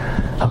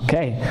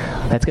Okay,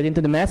 let's get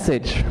into the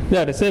message. で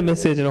はですね、メッ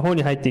セージの方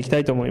に入っていきた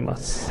いと思いま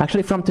す。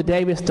 Actually, from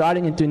today, we're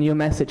starting into a new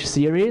message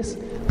series.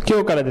 今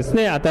日からです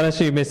ね、新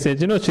しいメッセー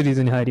ジのシリー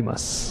ズに入りま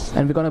す。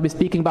 And we're going to be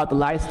speaking about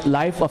the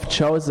life of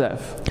Joseph.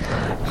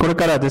 これ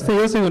からですね、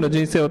ヨセフの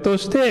人生を通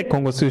して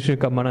今後数週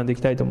間学んでい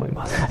きたいと思い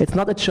ます。 It's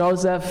not a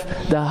Joseph,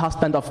 the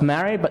husband of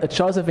Mary, but a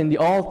Joseph in the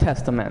Old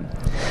Testament.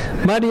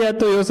 マリア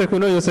とヨセフ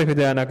のヨセフ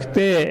ではなく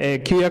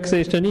て、旧約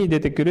聖書に出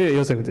てくる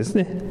ヨセフです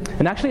ね。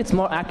 And actually, it's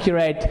more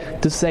accurate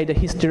to say the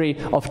history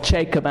of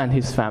Jacob and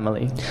his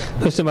family.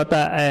 そしてま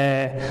た、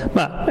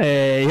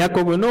ヤ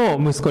コブの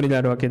息子に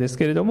なるわけです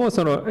けれども、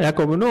そのヤ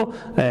コブの、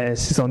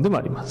子孫でも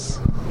ありま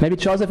す。 Maybe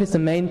Joseph is the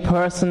main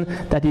person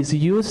that is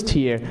used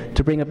here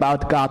to bring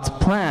about God's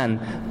plan,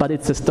 but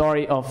it's the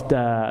story of the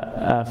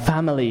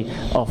family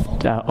of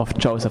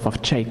Joseph, of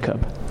Jacob.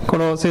 こ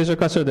の聖書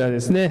箇所ではで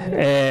す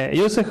ね、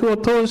ヨセフを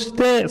通し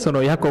てそ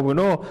のヤコブ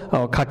の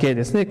家系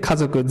ですね、家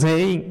族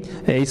全員、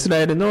イスラ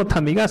エルの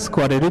民が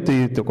救われると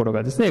いうところ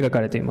がですね、描か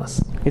れていま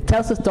す。 It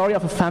tells the story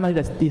of a family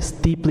that is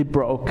deeply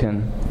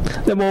broken.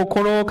 でも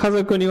この家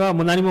族には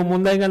もう何も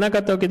問題がなか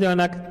ったわけでは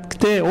なく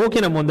て、大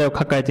きな問題を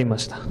抱えていま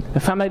した。 A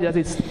family that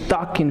is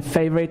stuck in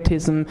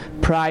favoritism,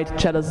 pride,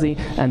 jealousy,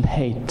 and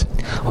hate.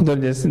 本当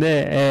にですね、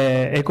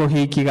エコ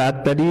ひいきがあ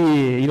った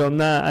り、いろん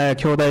な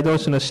兄弟同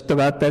士の嫉妬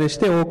があったりし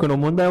て多くの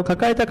問題を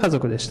抱えた家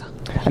族でした。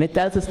 And it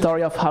tells the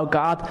story of how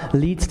God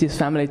leads this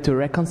family to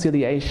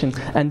reconciliation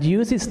and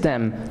uses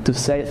them to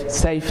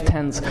save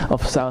tens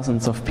of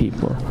thousands of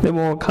people. で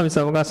も神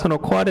様がその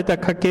壊れた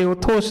家系を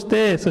通し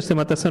て、そして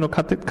またその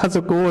家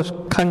族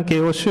関係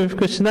を修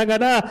復しなが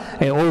ら、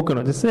多く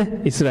のです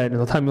ね、イスラエル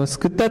の民を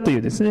救ったとい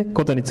うですね、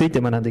ことについて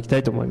学んでいきた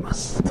いと思いま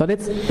す。 So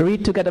let's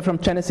read together from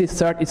Genesis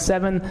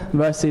 37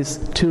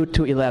 verses 2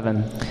 to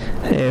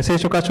 11. 聖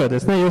書箇所はで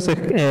す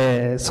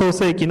ね、創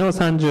世記の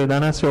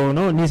37章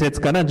の2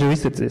節から11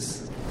節で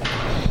す。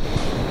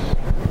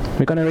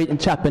 We're going to read in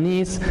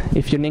Japanese.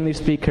 If you're an English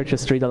speaker,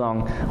 just read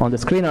along on the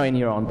screen or in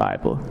your own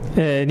Bible.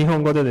 日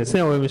本語でです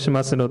ね、お読みし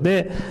ますの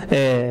で、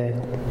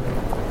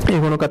英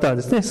語の方は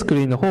ですね、スク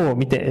リーンの方を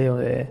見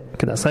て、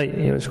くださ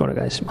い。よろしくお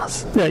願いしま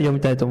す。では読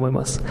みたいと思い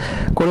ます。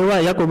これ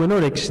はヤコブ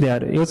の歴史であ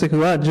る。ヨセフ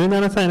は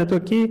17歳の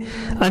時、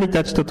兄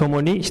たちと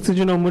共に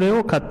羊の群れ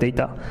を飼ってい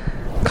た。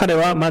彼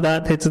はま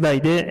だ手伝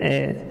い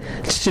で、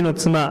父の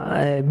妻、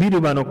ビ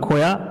ルバの子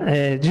や、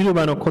ジル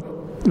バの子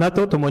ら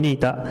と共にい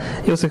た。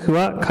ヨセフ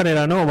は彼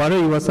らの悪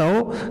い噂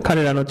を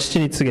彼らの父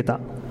に告げた。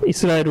イ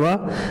スラエル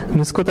は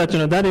息子たち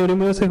の誰より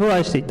もヨセフを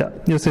愛していた。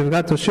ヨセフ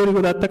が年寄り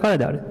子だったから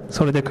である。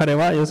それで彼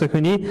はヨセフ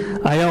に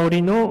綾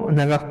織の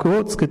長服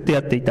を作って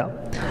やっていた。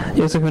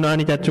ヨセフの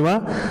兄たち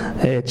は、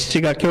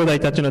父が兄弟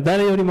たちの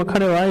誰よりも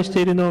彼を愛し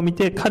ているのを見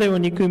て彼を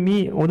憎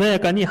み、穏や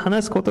かに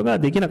話すことが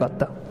できなかっ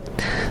た。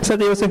さ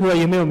てヨセフは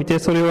夢を見て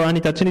それを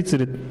兄たちに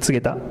告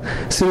げた。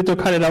すると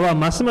彼らは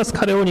ますます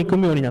彼を憎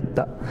むようになっ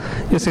た。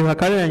ヨセフは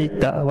彼らに言っ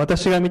た。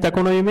私が見た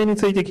この夢に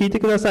ついて聞いて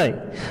ください。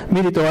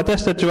見ると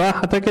私たちは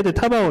畑で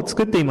束を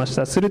作っていまし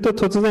た。すると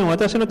突然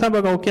私の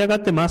束が起き上がっ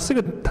てまっす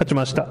ぐ立ち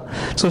ました。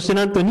そして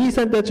なんと兄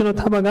さんたちの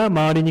束が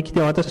周りに来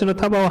て私の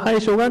束を拝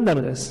し拝んだ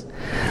のです。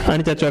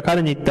兄たちは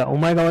彼に言った。お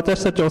前が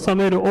私たちを治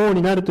める王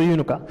になるという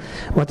のか、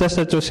私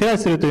たちを支配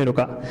するというの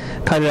か。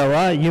彼ら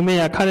は夢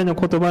や彼の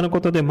言葉の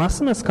ことでま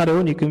すます彼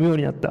を憎むよう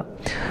になった。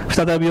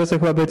再びヨセ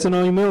フは別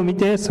の夢を見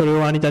てそれ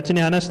を兄たち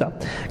に話した。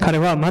彼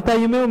はまた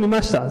夢を見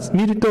ました。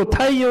見ると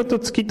太陽と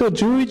月と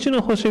11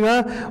の星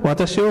が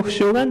私を不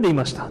拝んでい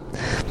ました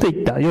と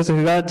言った。ヨセ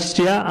フが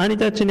父や兄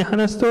たちに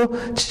話すと、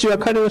父は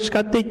彼を叱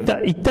って言った。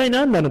一体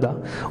何なのだ。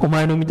お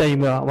前の見た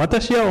夢は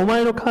私やお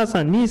前の母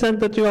さん、兄さん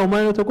たちがお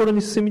前のところ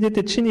に進み出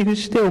て地に伏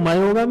してお前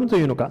を拝むと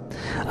いうのか。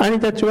兄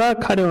たちは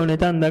彼を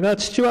妬んだが、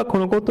父はこ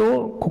のこ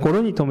とを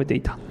心に留めて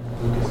いた。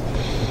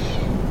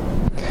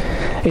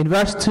In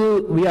verse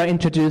 2, we are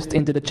introduced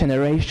into the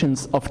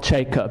generations of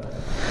Jacob.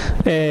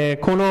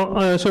 こ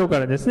の章か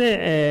らです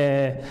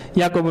ね、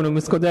ヤコブの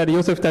息子である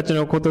ヨセフたち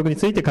のことに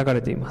ついて書か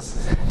れていま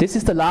す。This is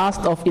the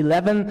last of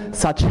 11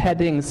 such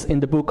headings in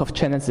the book of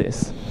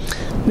Genesis.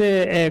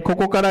 で、こ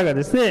こからが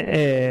です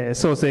ね、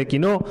創世記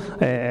の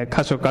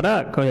箇所か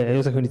ら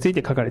ヨセフについ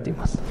て書かれてい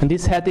ます。And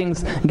these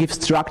headings give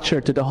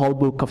structure to the whole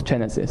book of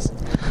Genesis.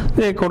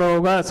 で、これ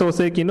が創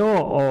世記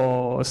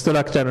のスト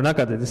ラクチャーの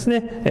中でです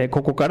ね、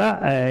ここか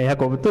らヤ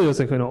コブとヨ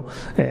セフの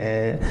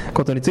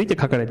ことについて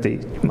書かれてい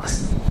ま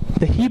す。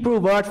The Hebrew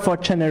word for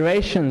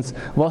generations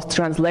was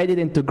translated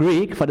into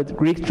Greek for the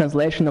Greek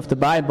translation of the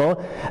Bible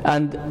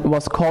and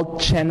was called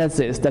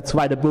Genesis. That's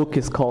why the book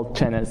is called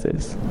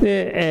Genesis.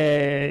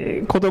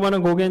 で、言葉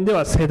の語源で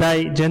は世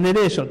代、ジェネ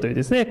レーションという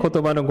ですね、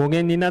言葉の語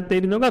源になって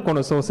いるのがこ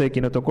の創世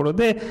記のところ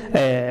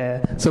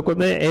で、そこ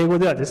で英語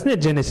ではですね、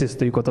ジェネシス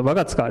という言葉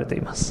が使われて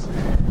います。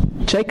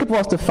Jacob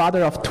was the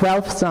father of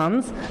 12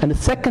 sons, and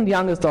the second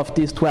youngest of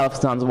these 12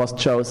 sons was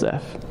Joseph.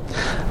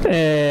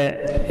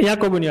 ヤ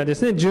コブにはで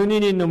すね、12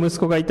人の息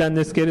子がいたん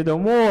ですけれど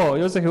も、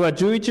ヨセフは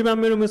11番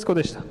目の息子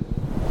でした。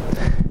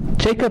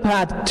Jacob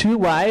had 2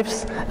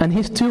 wives, and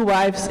his 2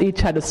 wives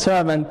each had a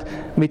servant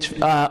which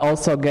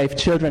also gave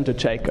children to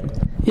Jacob.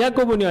 ヤ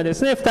コブにはで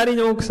すね、2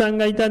人の奥さん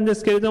がいたんで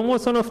すけれども、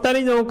その2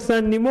人の奥さ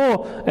んに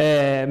も、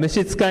召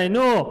使い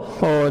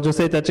の女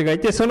性たちがい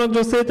て、その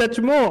女性た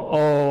ち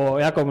も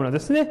ヤコブので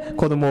すね、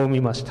子供を産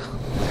みました。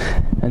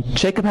And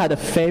Jacob had a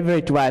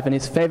favorite wife, and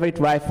his favorite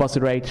wife was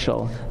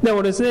Rachel. で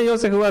もですね、ヨ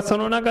セフはそ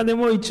の中で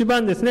も一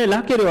番ですね、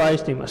ラケルを愛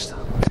していました。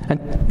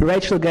And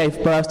Rachel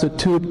gave birth to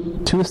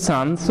two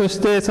sons, そ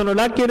してその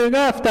ラケル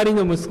が2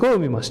人の息子を産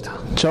みました。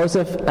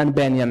 Joseph and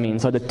Benjamin,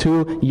 so the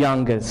two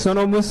youngest. そ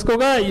の息子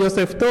がヨ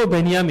セフと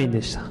ベニヤミン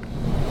でした。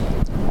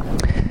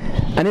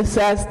And it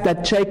says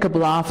that Jacob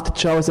loved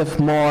Joseph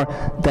more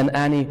than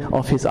any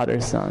of his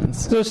other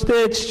sons. そし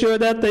て父親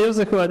であった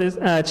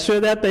父親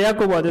であったヤ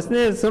コブはです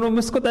ね、その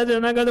息子たちの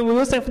中でも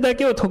ヨセフだ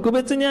けを特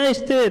別に愛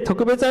して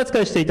特別扱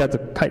いしていたと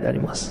書いてあり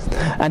ます。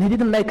And he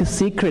didn't make a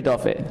secret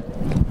of it.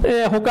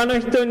 他の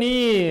人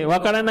に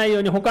分からないよ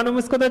うに、他の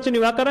息子たちに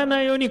分から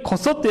ないようにこ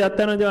そっとやっ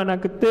たのではな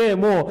くて、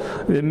も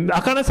う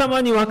あからさま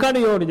に分か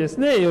るようにです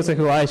ね、ヨセ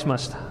フを愛しま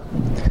した。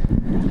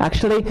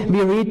Actually,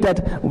 we read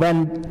that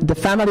when the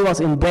family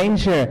was in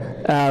danger,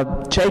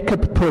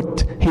 Jacob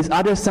put his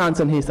other sons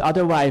and his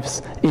other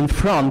wives in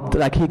front,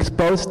 like he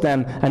exposed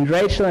them, and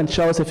Rachel and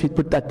Joseph he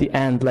put at the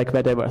end, like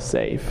where they were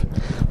safe.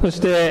 そし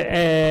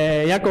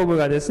て、ヤコブ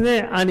がです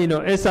ね、兄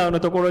のエサウの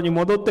ところに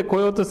戻ってこ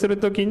ようとする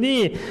とき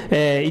に、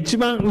一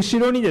番後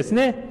ろにです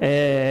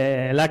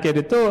ね、ラケ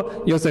ル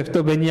とヨセフ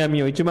とベニヤミ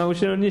ンを一番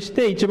後ろにし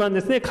て、一番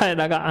ですね、彼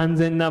らが安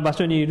全な場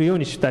所にいるよう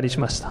にしたりし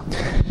ました。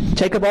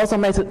Jacob also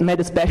made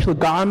a special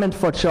garment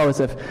for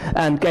Joseph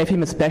and gave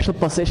him a special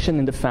position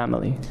in the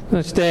family.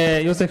 そし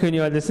てヨセフに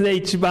はですね、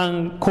一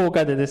番高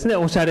価でですね、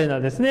おしゃれな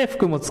ですね、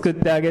服も作っ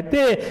てあげ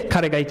て、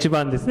彼が一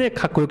番ですね、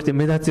かっこよくて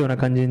目立つような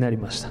感じになり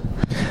ました。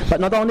But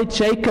not only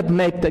Jacob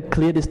made the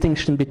clear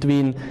distinction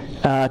between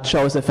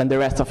Joseph and the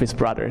rest of his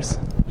brothers.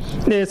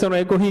 で、その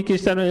エコひいき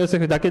したのはヨセ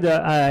フだけで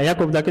ヤ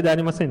コブだけではあ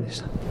りませんで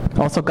した。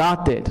Also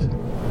God did.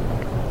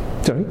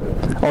 Sorry?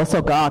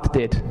 Also God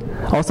did.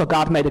 Also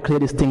God made a clear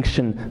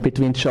distinction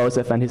between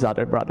Joseph and his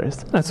other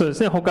brothers. そうで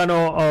すね、他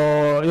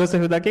のヨセ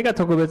フだけが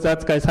特別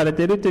扱いされ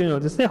ているというのを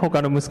ですね、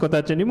他の息子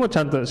たちにもち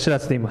ゃんと知ら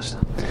せていました。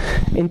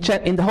In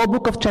the whole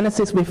book of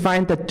Genesis we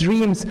find that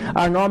dreams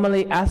are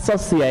normally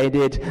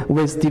associated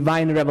with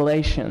divine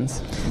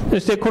revelations. そ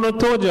してこの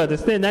当時はで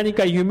すね、何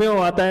か夢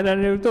を与えら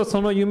れると、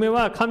その夢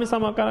は神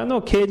様から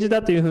の啓示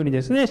だというふうに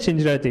ですね、信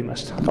じられていま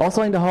した。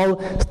Also in the whole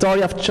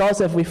story of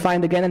Joseph we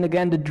find again and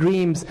again the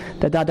dreams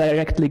that are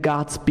directly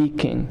God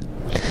speaking.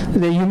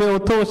 で、夢を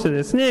通して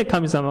ですね、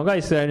神様が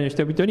イスラエルの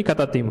人々に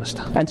語っていまし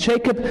た。And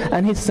Jacob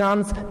and his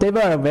sons, they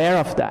were aware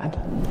of that.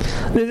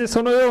 で、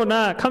そのよう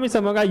な神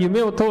様が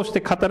夢を通して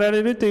語ら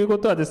れるというこ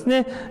とはです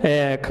ね、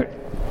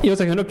ヨ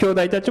セフの兄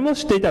弟たちも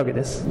知っていたわけ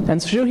です。And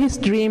through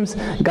his dreams,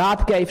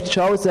 God gave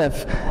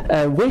Joseph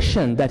a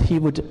vision that he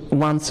would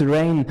once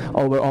reign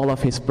over all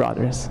of his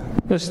brothers.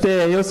 そし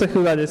てヨセ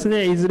フがです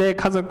ね、いずれ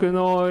家族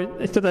の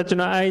人たち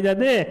の間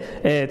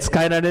で、仕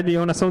えられる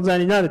ような存在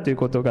になるという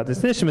ことがで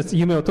すね、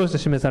夢を通して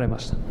示されま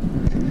した。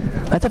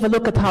Let's have a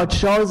look at how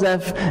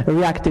Joseph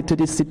reacted to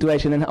this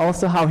situation and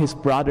also how his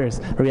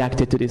brothers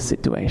reacted to this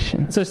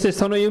situation. そして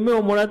その夢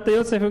をもらった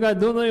ヨセフが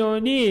どのよう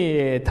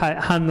に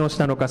反応し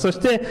たのか、そし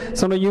て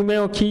その夢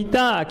を聞い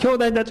た兄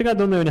弟たちが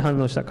どのように反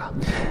応したか。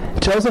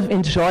Joseph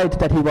enjoyed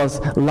that he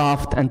was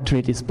loved and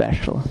treated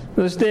special.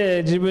 そし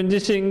て自分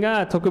自身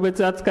が特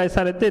別扱い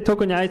されて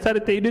特に愛さ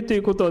れているとい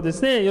うことをで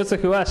すね、ヨセ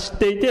フは知っ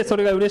ていて、そ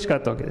れが嬉しか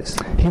ったわけです。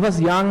He was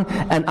young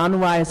and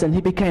unwise and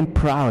he became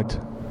proud.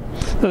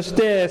 そし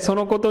てそ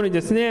のことに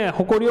ですね、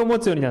誇りを持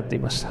つようになってい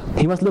ました。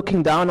He was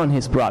looking down on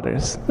his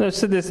brothers. そ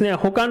してですね、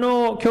他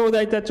の兄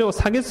弟たちを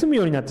蔑む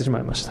ようになってしま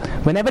いました。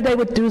Whenever they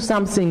would do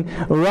something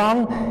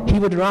wrong, he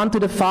would run to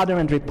the father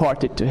and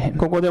report it to him.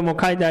 ここでも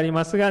書いてあり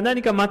ますが、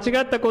何か間違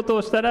ったこと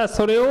をしたら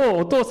それを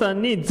お父さ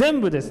んに全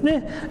部です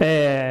ね、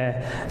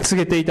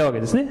告げていたわけ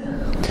ですね。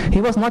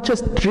He was not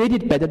just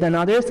treated better than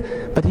others,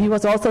 but he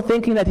was also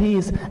thinking that he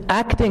is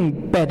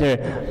acting better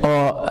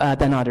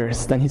than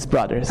others, than his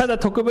brothers. ただ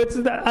特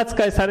別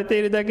扱いされて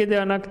いるだけで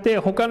はなくて、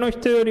他の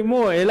人より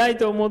も偉い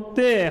と思っ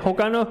て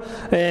他の、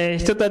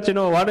人たち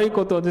の悪い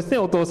ことをですね、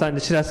お父さん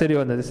に知らせる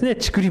ようなですね、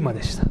チクリマ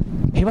でした。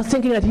He was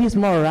thinking that he is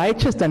more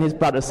righteous than his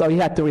brothers, so he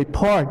had to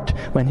report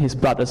when his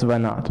brothers were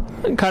not.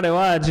 彼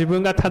は自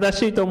分が正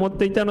しいと思っ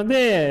ていたの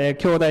で、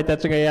兄弟た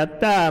ちがやっ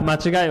た間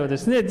違いをで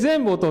すね、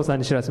全部お父さん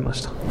に知らせま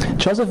した。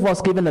Joseph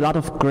was given a lot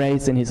of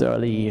grace in his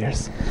early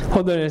years.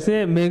 本当にです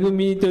ね、恵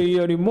みという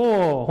より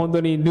も本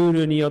当にルー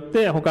ルによっ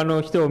て他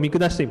の人を見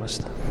下していまし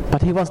た。But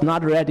he was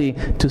not ready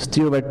to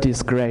steward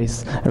this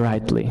grace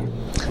rightly.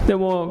 で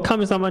も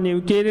神様に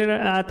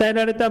与え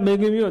られた恵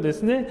みをで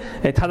すね、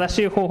正し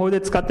い方法で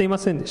使っていま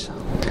せんでした。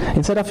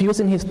Instead of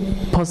using his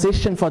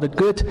position for the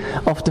good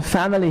of the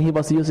family, he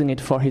was using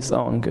it for his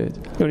own good.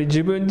 より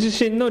自分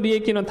自身の利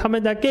益のた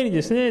めだけに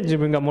ですね、自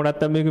分がもらっ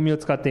た恵みを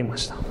使っていま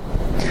した。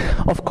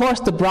Of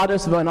course, the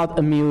brothers were not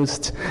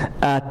amused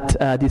at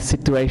this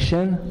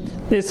situation.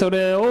 で、そう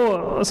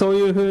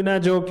いうふうな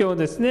状況を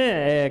です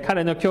ね、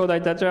彼の兄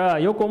弟たちは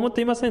よく思っ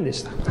ていませんで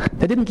した。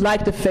They didn't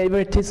like the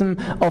favoritism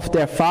of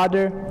their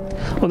father.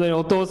 本当に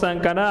お父さ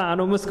んから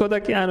息子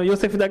だけヨ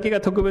セフだけ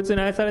が特別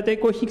に愛されて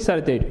引きさ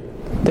れている。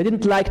 They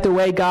didn't like the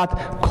way God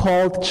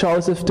called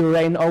Joseph to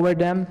reign over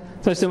them.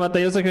 そしてまた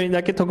ヨセフに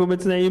だけ特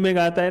別な夢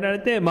が与えられ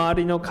て、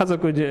周りの家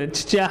族、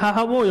父や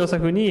母もヨセ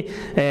フに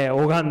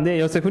拝んで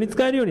ヨセフに仕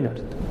えるようにな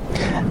る。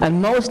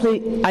 And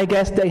mostly, I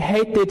guess, they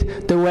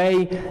hated the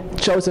way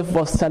Joseph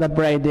was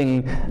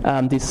celebrating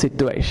this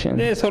situation.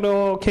 でそれ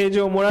を啓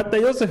示をもらった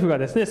ヨセフが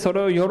ですね、そ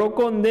れを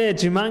喜んで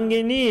自慢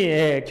げに、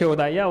兄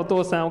弟やお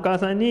父さんお母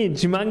さんに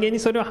自慢げに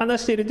それを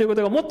話しているというこ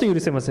とがもっと許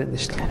せませんで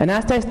した。 And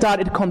as they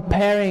started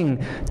comparing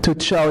to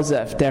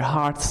Joseph, their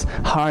hearts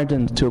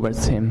hardened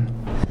towards him.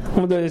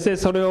 本当にですね、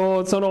そ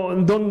の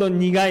どんどん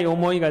苦い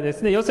思いがで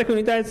すね、ヨセフ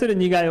に対する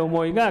苦い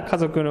思いが家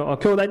族の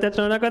兄弟たち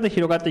の中で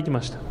広がっていき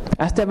ました。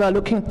 As they were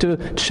looking to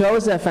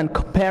Joseph and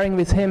comparing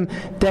with him,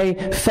 they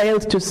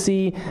failed to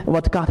see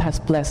what God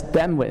has blessed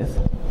them with.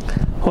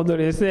 本当に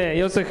ですね、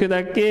ヨセフ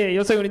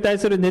に対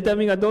する妬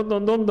みがどんど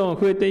ん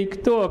増えていく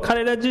と、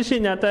彼ら自身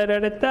に与えら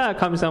れた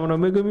神様の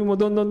恵みも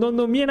どんど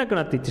ん見えなく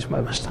なっていってしま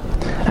いました。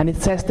 And it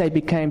says they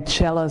became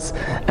jealous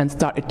and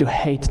started to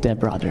hate their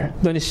brother.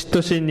 本当に嫉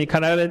妬心に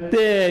駆られ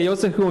てヨ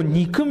セフを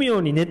憎むよ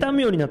うに妬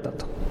むようになった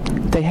と。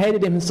 They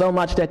hated him so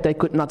much that they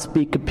could not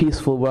speak a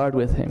peaceful word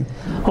with him.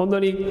 本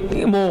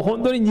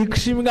当に憎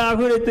しみがあ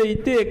ふれてい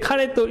て、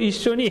彼と一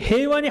緒に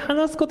平和に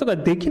話すことが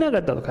できなか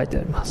ったと書いて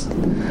あります。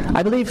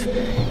 I believe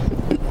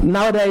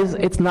nowadays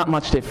it's not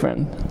much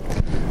different.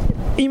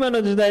 今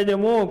の時代で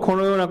もこ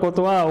のようなこ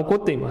とは起こ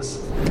っていま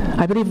す。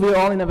 I believe we're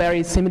all in a very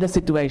similar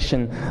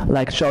situation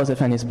like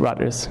Joseph and his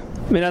brothers.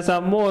 皆さ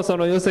んもそ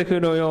のヨセフ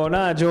のよう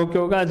な状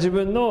況が自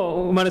分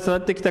の生まれ育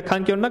ってきた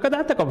環境の中で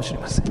あったかもしれ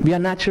ません。 We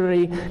are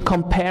naturally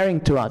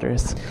comparing to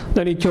others. 本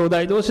当に兄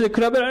弟同士で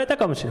比べられた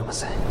かもしれま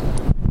せん。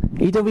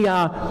 Either we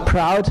are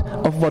proud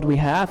of what we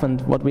have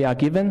and what we are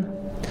given,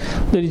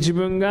 本当に自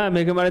分が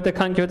恵まれた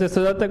環境で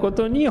育ったこ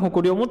とに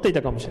誇りを持ってい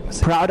たかもしれま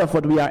せん。 proud of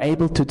what we are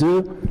able to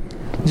do,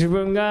 自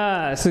分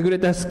が優れ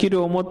たスキ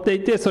ルを持って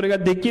いて、それが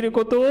できる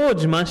ことを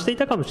自慢してい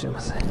たかもしれま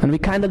せん。 and we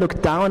kind of look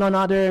down on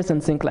others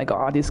and think like,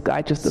 oh, this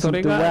guy just そ doesn't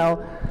れ do が well.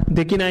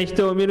 できない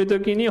人を見ると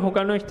きに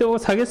他の人を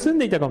蔑ん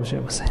でいたかもし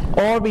れません。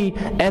 Or we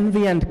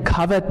envy and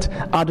covet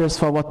others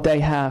for what they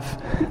have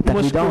that も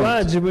we しくは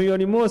don't. 自分よ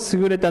りも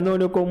優れた能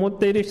力を持っ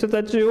ている人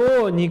たち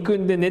を憎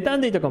んで妬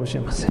んでいたかもし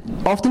れません。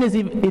 Often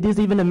it is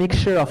even a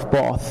mixture of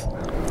both.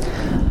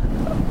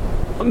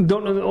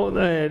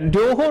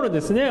 両方ので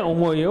すね、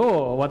思い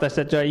を私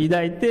たちは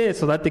抱いて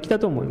育ってきた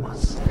と思いま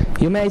す。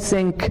 You may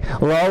think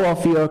low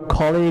of your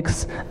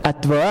colleagues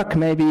at work,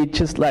 maybe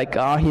just like,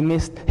 oh, he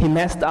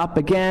messed up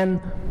again.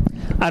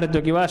 ある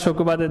時は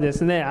職場でで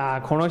すね、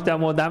この人は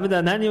もうダメ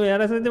だ、何をや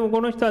らせても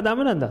この人はダ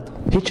メなんだと。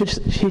 He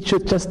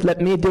should just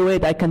let me do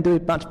it. I can do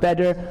it much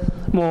better.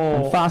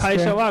 もう会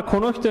社はこ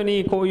の人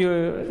にこう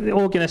いう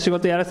大きな仕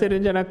事やらせる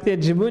んじゃなくて、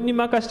自分に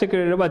任せてく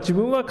れれば自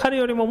分は彼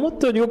よりももっ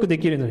とよくで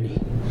きるのに。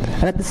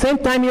 And at the same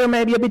time, you're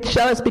maybe a bit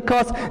jealous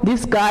because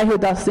this guy who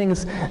does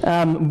things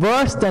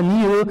worse than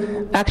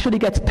you actually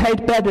gets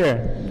paid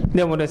better.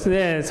 でもです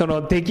ね、そ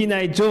のでき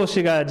ない上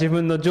司が自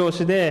分の上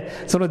司で、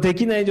そので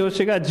きない上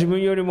司が自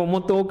分よりもも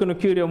っと多くの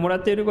給料をもら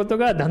っていること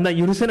がだんだん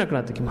許せなくな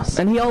ってきます。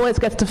 And he always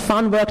gets the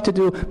fun work to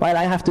do while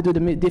I have to do the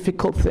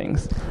difficult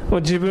things. も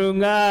う自分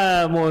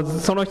がもう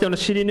その人の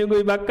尻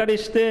拭いばっかり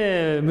し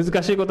て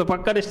難しいことば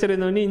っかりしてる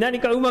のに、何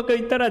かうまく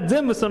いったら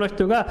全部その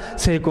人が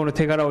成功の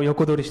手柄を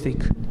横取りしてい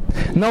く。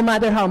 No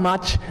matter how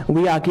much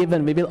we are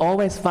given, we will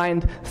always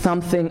find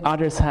something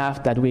others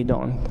have that we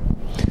don't.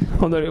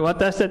 本当に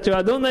私たち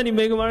はどんなに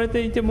恵まれ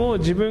ていても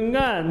自分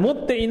が持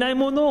っていない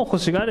ものを欲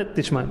しがっ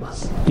てしまいま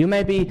す。 You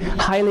may be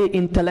highly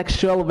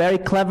intellectual,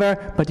 very clever,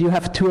 but you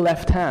have two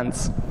left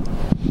hands.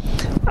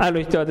 あ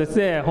る人はです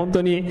ね、本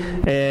当に、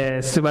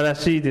素晴ら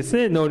しいです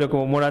ね、能力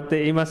をもらっ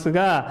ています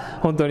が、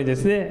本当にで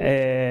す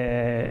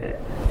ね、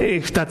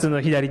2つ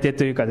の左手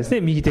というかですね、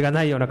右手が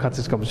ないような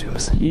形かもしれま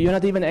せん。 You're not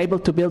even able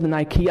to build an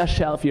IKEA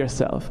shelf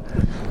yourself.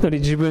 本当に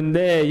自分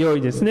で良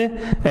いですね、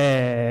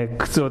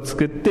靴を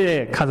作っ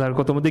て飾る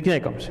こともできな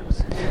いかもしれま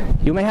せん。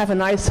 You may have a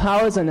nice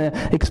house and an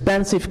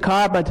expensive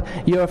car, but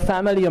your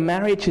family, your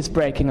marriage is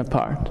breaking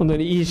apart. 本当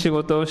にいい仕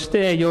事をし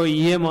て良い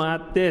家もあ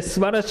って素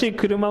晴らしい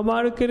車も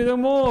あるけれど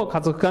も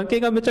家族関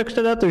係がめちゃくち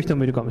ゃだという人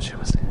もいるかもしれ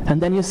ません。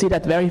 And then you see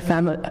that very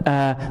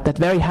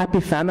happy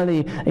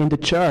family in the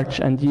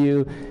church, and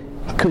you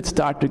could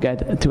start to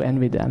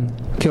envy them.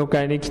 教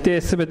会に来て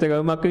全てが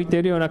うまくいって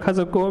いるような家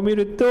族を見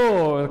る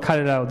と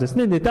彼らをです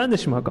ね妬んで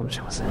しまうかもし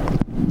れません。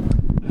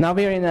 Now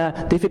we're in a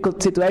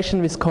difficult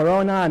situation with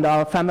Corona, and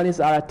our families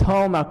are at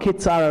home, our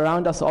kids are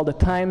around us all the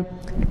time.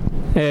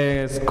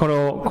 こ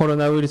のコロ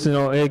ナウイルス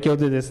の影響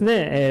でです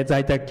ね、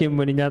在宅勤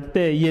務になっ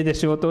て家で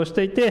仕事をし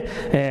てい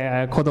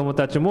て、子供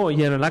たちも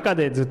家の中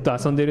でずっと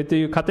遊んでいると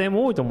いう家庭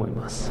も多いと思い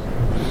ます。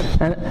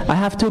 And I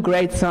have two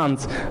great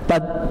sons,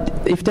 but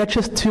if they're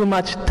just too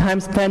much time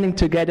spending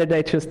together,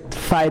 they're just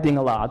fighting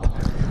a lot.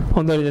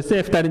 本当にですね、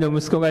2人の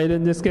息子がいる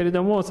んですけれ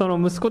ども、そ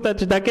の息子た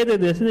ちだけで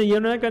ですね、家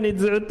の中に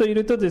ずっとい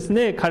るとです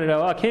ね、彼ら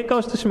は喧嘩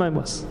をしてしまい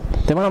ます。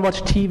 They want to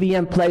watch TV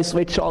and play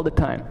Switch all the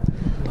time.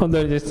 本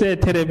当にですね、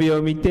テレビ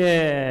を見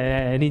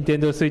て、ニンテ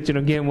ンドースイッチ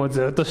のゲームを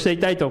ずっとしてい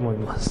たいと思い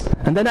ます。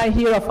And then I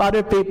hear of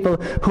other people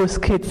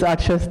whose kids are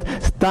just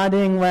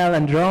studying well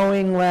and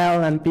drawing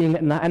well and being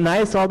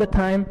nice all the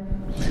time.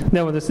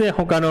 でもですね、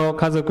他の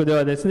家族で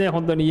はですね、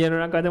本当に家の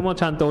中でも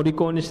ちゃんとお利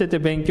口にしてて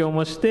勉強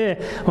もして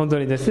本当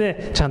にです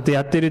ね、ちゃんと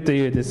やっていると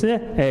いうです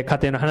ね、家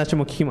庭の話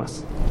も聞きま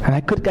す。 And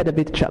I could get a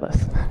bit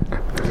jealous.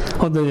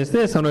 本当にです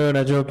ね、そのよう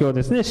な状況を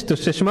ですね、嫉妬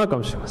してしまうか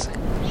もしれません。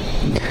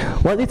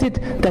 What is it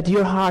that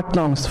your heart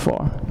longs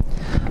for?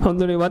 本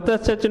当に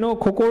私たちの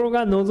心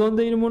が望ん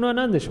でいるものは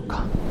何でしょう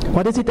か。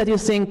 What is it that you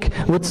think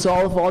would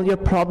solve all your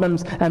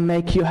problems and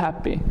make you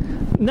happy?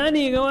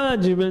 何が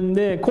自分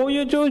でこう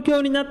いう状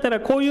況になった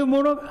ら、こういう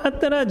ものがあっ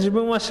たら自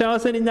分は幸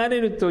せにな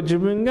れると自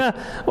分が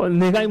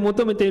願い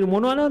求めているも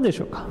のは何でし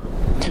ょうか。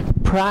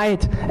 Pride,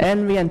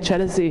 envy, and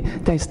jealousy,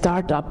 they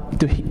start up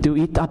to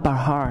eat up our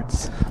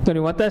hearts. 本当に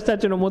私た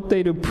ちの持って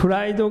いるプ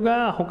ライド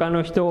が他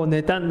の人を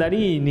妬んだ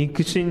り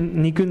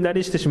憎んだ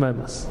りしてしまい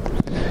ます。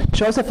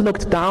 Joseph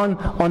looked down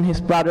on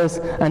his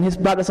brothers, and his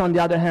brothers, on the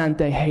other hand,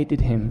 they hated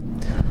him.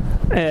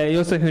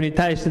 ヨセフに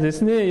対してで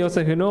すね、ヨ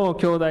セフの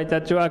兄弟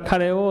たちは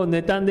彼を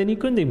妬んで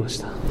憎んでいまし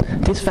た。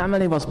 This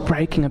family was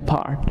breaking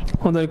apart.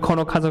 本当にこ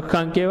の家族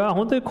関係は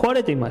本当に壊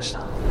れていまし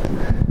た。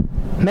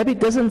 Maybe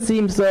it doesn't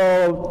seem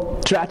so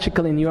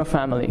tragical in your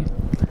family.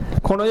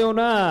 このよう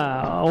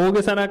な大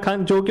げさな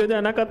状況で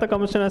はなかったか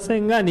もしれませ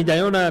んが、似た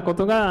ようなこ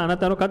とがあな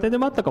たの家庭で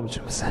もあったかもし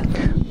れません。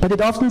 But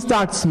it often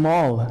starts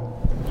small.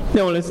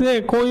 でもです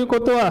ね、こういう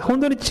ことは本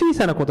当に小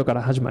さなことか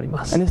ら始まり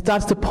ます。 And it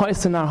starts to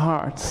poison our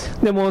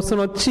hearts. でもそ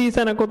の小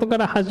さなことか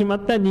ら始ま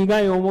った苦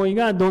い思い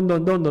がどんど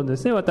んで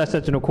すね、私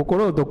たちの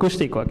心を毒し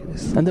ていくわけで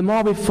す。 And the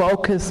more we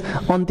focus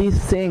on these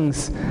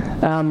things,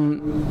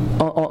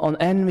 on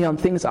envy, on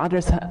things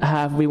others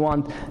have, we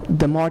want,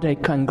 the more they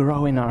can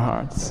grow in our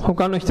hearts.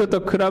 他の人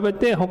と比べ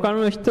て他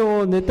の人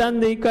を妬ん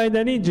でいく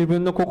間に自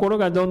分の心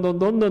がどんど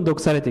ん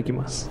毒されていき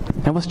ます。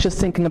 I was just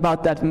thinking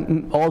about that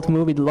old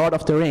movie, The Lord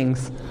of the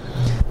Rings.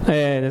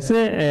 です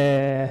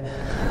ね、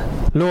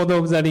ロード・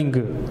オブ・ザ・リン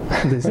グ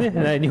です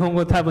ね。日本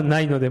語多分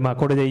ないので、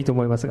これでいいと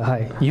思いますが、は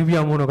い、指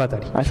輪物語。I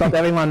thought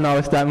everyone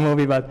knows that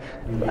movie, but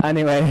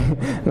anyway,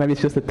 maybe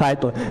it's just the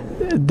title.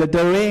 The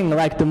ring,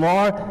 like the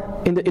more,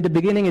 in the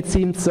beginning it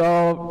seemed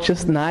so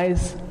just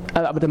nice.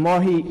 But the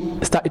more he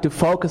started to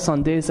focus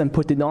on this and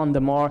put it on,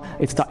 the more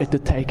it started to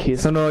take his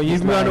その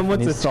指輪の持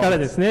life and つ his 力 soul.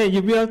 ですね。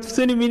指輪を普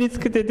通に身につ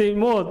けてて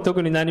も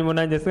特に何も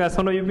ないんですが、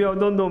その指輪を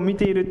どんどん見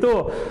ている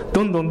と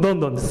どんど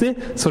んですね、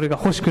それが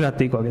欲しくなっ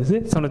ていくわけです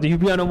ね。その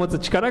指輪の持つ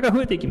力が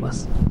増えていきま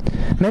す。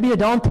 Maybe you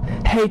don't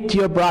hate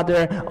your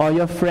brother or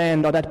your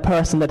friend or that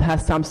person that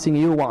has something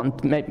you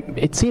want.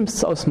 It seems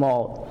so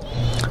small.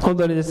 本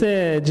当にです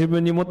ね、自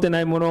分に持ってな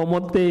いものを持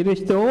っている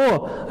人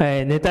を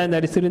妬んだ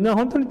りするのは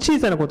本当に小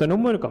さなことに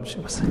思えるかもし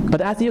れません。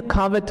 But as you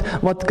covet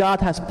what God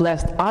has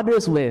blessed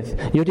others with,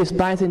 you're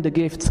despising the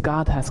gifts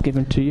God has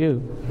given to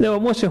you. でも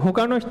もし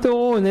他の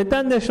人を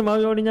妬んでしま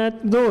うようになる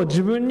と、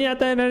自分に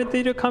与えられて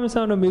いる神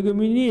様の恵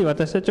みに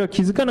私たちは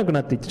気づかなく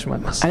なっていってしまい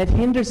ます。 And it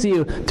hinders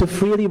you to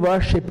freely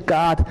worship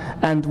God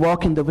and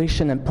walk in the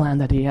vision and plan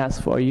that He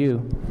has for you.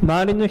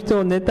 周りの人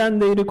を妬ん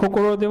でいる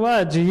心で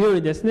は自由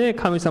にですね、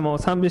神様を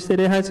賛美して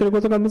礼拝する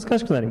ことが難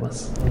しくなりま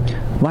す。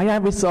 Why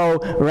are we so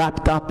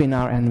wrapped up in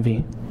our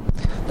envy?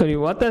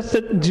 私た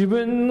ち自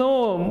分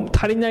の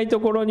足りない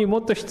ところにも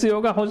っと必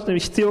要が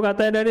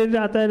与えられ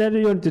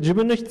るようにと自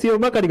分の必要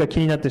ばかりが気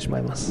になってしま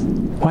います。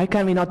 Why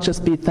can we not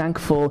just be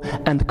thankful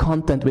and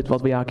content with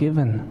what we are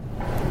given?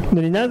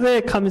 な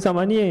ぜ神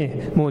様に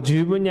もう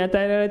十分に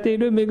与えられてい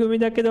る恵み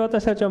だけで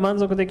私たちは満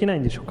足できない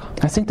んでしょうか。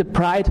 I think the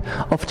pride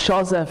of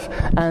Joseph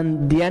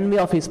and the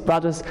envy of his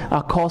brothers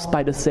are caused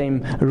by the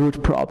same root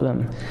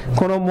problem.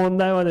 この問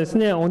題はです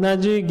ね、同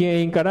じ原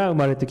因から生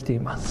まれてきてい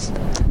ます。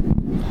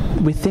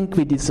 We think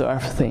we deserve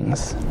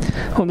things.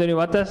 本当に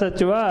私た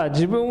ちは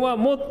自分は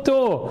もっ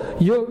と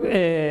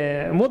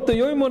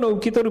良いものを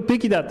受け取るべ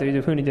きだとい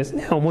うふうにです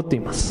ね、思ってい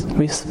ます。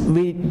 We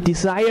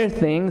desire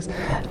things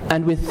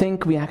and we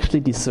think we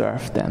actually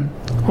deserve them.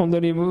 本当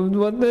に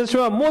私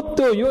はもっ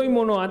と良い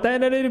ものを与え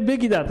られるべ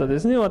きだとで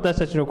すね、私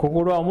たちの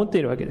心は思って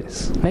いるわけで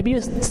す。 Maybe you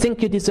think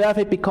you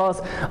deserve it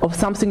because of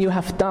something you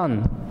have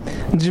done.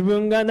 自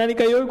分が何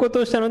か良いこ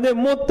とをしたので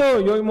もっと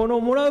良いもの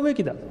をもらうべ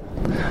きだ。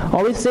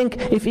 Or we think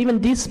if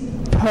even this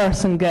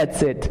person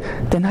gets it,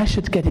 then I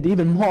should get it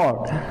even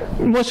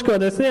more. もしくは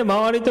ですね、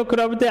周りと比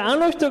べてあ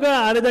の人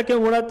があれだけ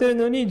もらっている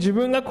のに自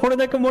分がこれ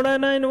だけもらえ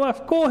ないのは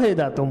不公平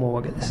だと思う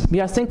わけです。 We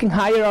are thinking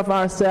higher of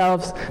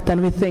ourselves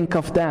than we think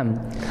of them.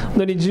 本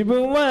当に自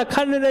分は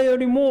彼らよ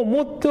りも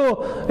もっ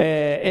と、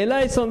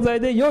偉い存在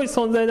で良い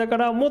存在だか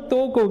らもっ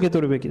と多く受け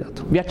取るべきだ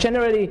と。 We are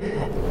generally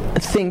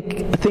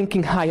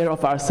thinking higher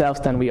of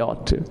ourselves than we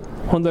ought to.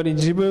 本当に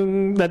自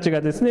分たち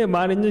がですね、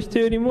周りの人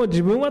よりも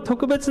自分は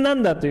特別な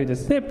んだというで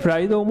すね、プラ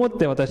イドを持っ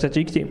て私た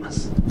ち生きていま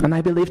す。 And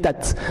I believe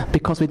that's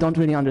because we don't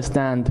really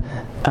understand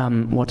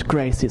what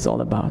grace is all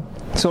about.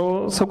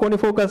 そこに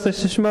フォーカス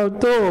してしまう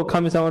と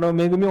神様の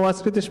恵みを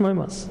忘れてしまい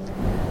ます。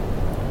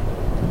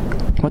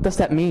 What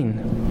does that mean?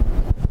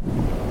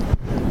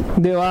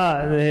 で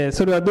は、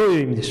それはどうい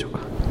う意味でしょうか。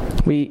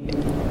We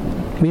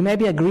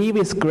maybe agree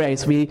with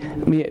grace, we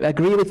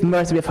agree with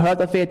mercy, we've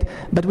heard of it,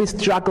 but we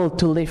struggle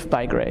to live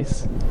by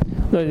grace.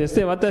 そうです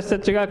ね、私た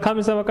ちが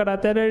神様から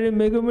与えられ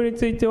る恵みに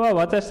ついては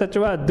私たち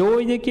は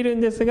同意できるん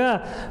です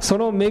が、そ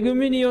の恵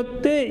みによっ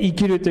て生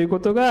きるという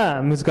こと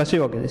が難しい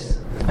わけで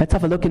す。Let's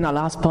have a look in our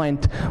last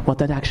point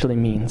what that actually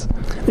means.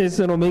 で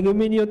その恵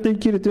みによって生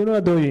きるというの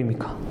はどういう意味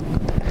か。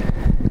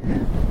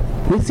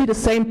We see the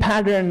same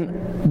pattern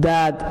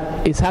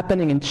that is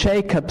happening in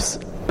Jacob's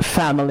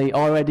family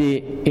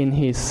already in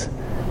his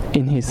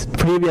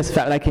previous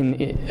family, like in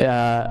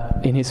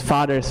his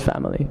father's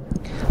family.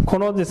 こ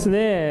のです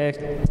ね、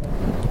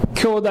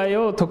兄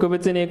弟を特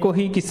別にエコ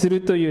ひいきす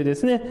るというで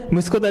すね、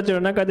息子たち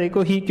の中でエ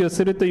コひいきを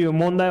するという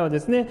問題はで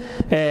すね、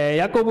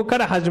ヤコブか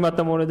ら始まっ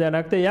たものでは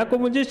なくて、ヤコ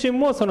ブ自身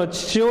もその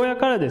父親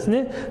からです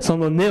ね、そ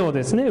の根を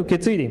ですね、受け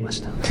継いでいま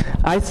した。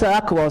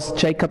Isaac was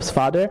Jacob's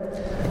father.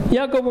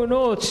 ヤコブ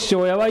の父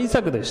親はイ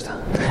サクでした。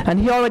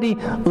And he already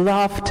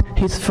loved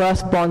his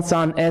firstborn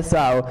son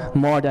Esau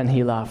more than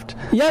he loved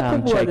ヤコ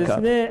ブはです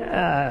ね、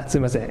 Jacob. す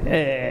みません、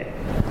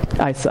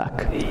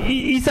Isaac.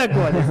 イサク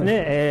はです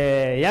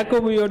ね、ヤ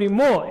コブより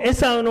もエ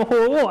サウの方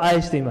を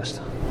愛していまし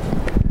た。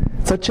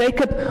So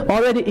Jacob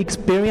already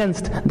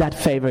experienced that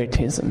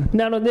favoritism.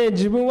 なので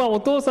自分はお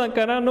父さん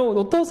からの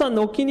お父さん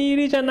のお気に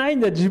入りじゃないん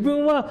だ、自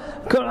分は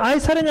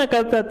愛されな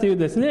かったという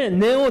ですね、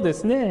念をで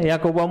すね、ヤ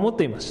コブは持っ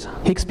ていました。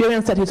He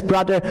experienced that his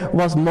brother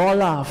was more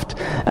loved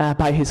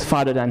by his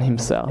father than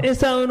himself. エ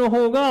サウの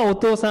方がお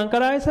父さんか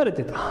ら愛され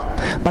てた。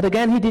 But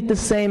again he did the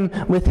same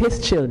with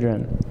his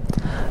children.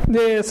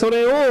 でそ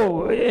れ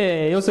を、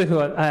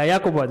ヤ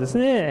コブはです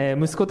ね、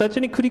息子たち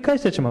に繰り返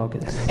してしまうわけ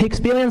です。 He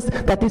experienced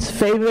that this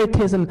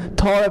favoritism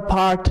tore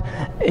apart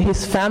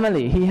his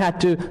family. He had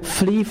to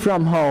flee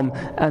from home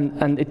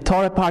and it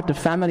tore apart the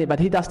family, but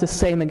he does the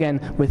same again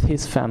with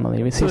his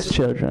family, with his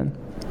children.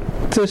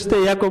 そし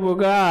てヤコブ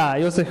が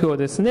ヨセフを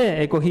です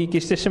ね、エコひいき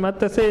してしまっ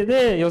たせい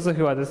で、ヨセ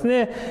フはです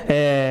ね、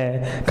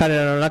彼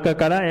らの中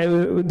から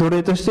奴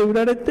隷として売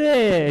られ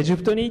てエジ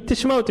プトに行って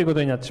しまうというこ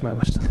とになってしまい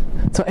ました。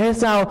 So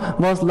Esau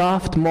was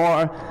loved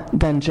more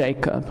than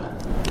Jacob.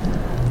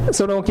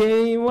 その原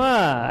因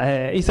は、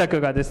イサク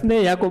がです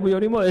ね、ヤコブよ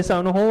りもエサ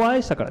ウの方を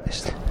愛したからで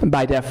した。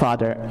 By their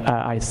father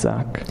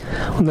Isaac.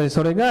 本当に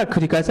それが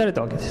繰り返され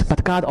たわけです。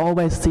 But God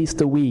always sees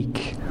the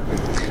weak.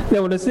 で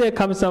もですね、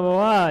神様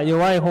は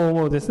弱い方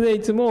をですね、い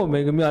つも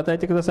恵みを与え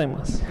てください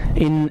ます。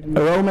 In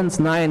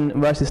Romans 9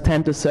 verses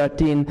 10 to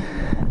 13,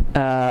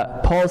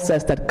 Paul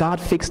says that God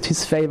fixed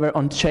his favor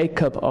on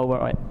Jacob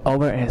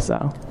over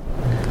Esau.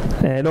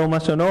 ローマ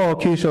書の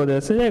9章で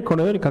ですね、こ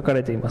のように書か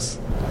れています。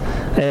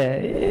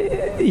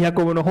ヤ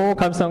コブの方を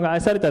神様が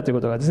愛されたという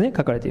ことがですね、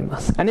書かれてい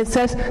ます。 And it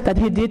says that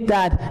he did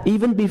that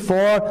even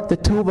before the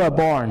two were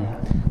born.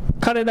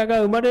 彼らが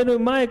生まれる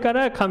前か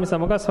ら神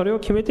様がそれを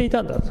決めてい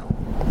たんだと。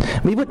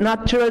We would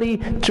naturally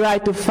try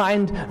to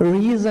find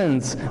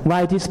reasons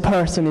why this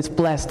person is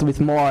blessed with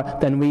more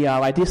than we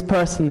are, why this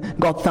person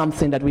got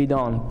something that we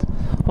don't.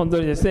 本当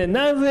にですね、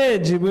なぜ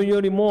自分よ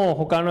りも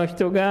他の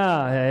人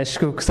が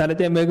祝福され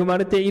て恵ま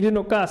れている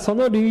のか、そ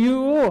の理由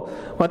を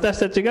私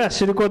たちが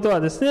知ることは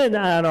ですね、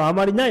あ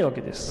まりないわけ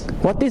です。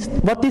What did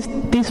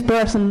this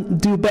person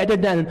do better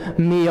than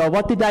me, or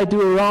what did I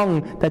do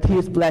wrong that he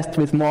is blessed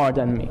with more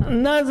than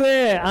me? な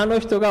ぜあの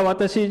人が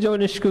私以上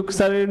に祝福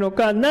されるの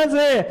か、な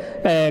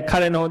ぜ、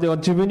彼の方では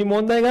自分に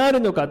問題があ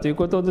るのかという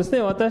ことをですね、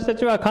私た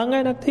ちは考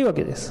えなくていいわ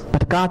けです。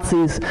But God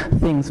sees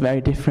things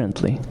very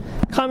differently.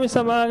 神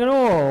様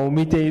の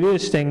見ている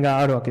視点が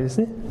あるわけです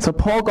ね。So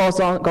Paul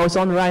goes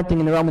on writing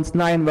in Romans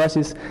 9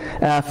 verses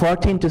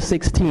 14 to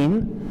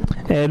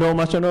 16. ロー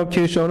マ書の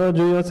9章の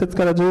14節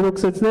から16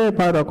節で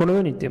パウロはこのよ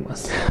うに言っていま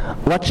す。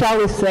 What shall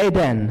we say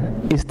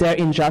then? Is there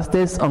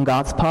injustice on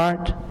God's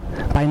part?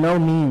 By no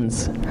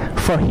means.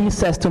 For he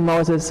says to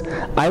Moses,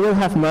 I will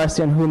have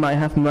mercy on whom I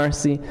have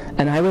mercy,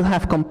 and I will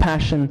have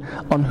compassion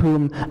on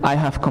whom I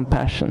have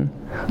compassion.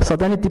 So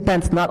then it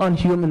depends not on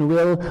human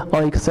will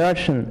or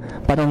exertion,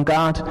 but on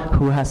God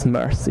who has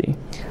mercy.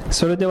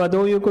 それでは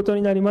どういうこと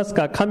になります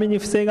か。神に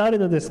不正がある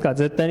のですか。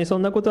絶対にそ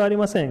んなことはあり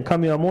ません。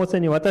神はモーセ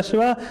に、私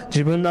は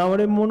自分の憐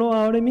れむ者を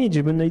憐れみ、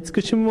自分の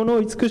慈しむ者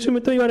を慈し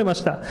むと言われま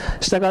した。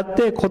したがっ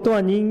てこと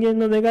は人間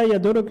の願いや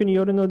努力に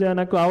よるのでは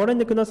なく、憐れん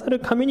でくださる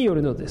神によ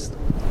るのです。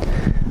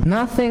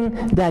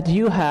 Nothing that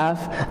you have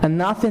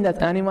and nothing that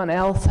anyone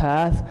else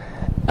has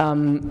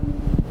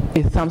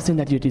is something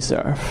that you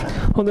deserve.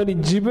 本当に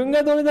自分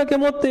がどれだけ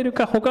持っている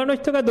か、他の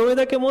人がどれ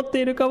だけ持っ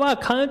ているかは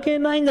関係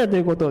ないんだと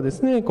いうことをで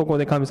すね、ここ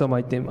で神様は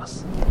言っていま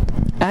す。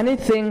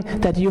 Anything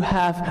that you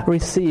have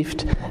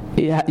received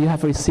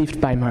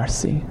by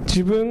mercy.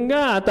 自分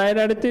が与え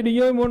られている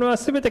良いものは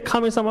すべて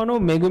神様の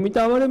恵みと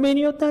憐れみ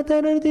によって与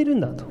えられている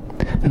んだと。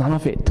None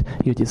of it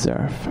you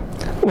deserve.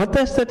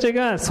 私たち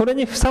がそれ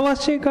にふさわ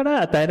しいか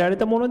ら与えられ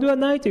たものでは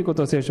ないというこ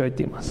とを聖書は言っ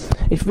ています。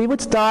 If we would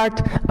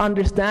start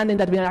understanding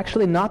that we are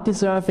actually not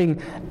deserving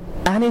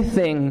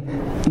anything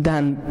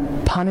than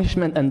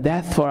punishment and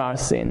death for our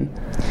sin.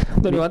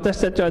 本当に私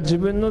たちは自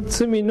分の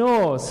罪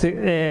の、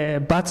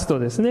罰と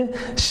ですね、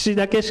死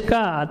だけし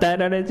か与え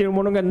られている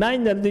ものがない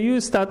んだという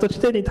スタート地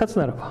点に立つ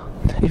ならば、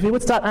if we would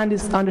start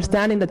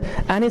understanding that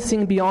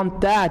anything beyond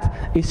that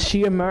is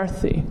sheer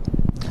mercy,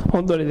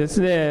 本当にです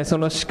ね、そ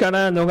の死か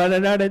ら逃れ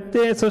られ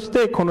て、そし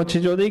てこの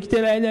地上で生きて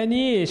いる間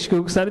に祝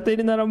福されてい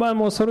るならば、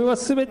もうそれは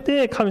全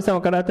て神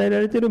様から与えら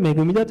れている恵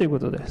みだというこ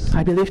とです。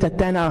I believe that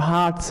then our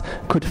hearts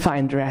could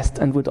find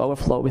rest and would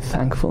overflow with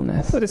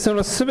thankfulness. そ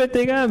の全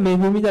てが恵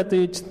みだと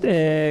いう、考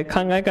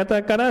え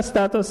方からス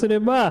タートすれ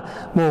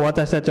ば、もう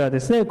私たちはで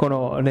すね、こ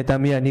の妬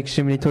みや憎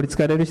しみに取り憑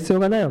かれる必要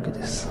がないわけ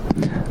です。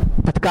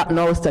But God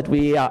knows that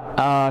we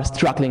are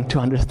struggling to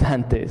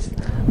understand this.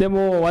 で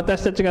も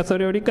私たちがそ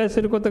れを理解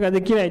することが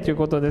できないという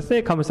ことです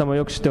ね、神様は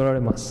よく知っておられ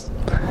ます。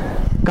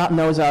God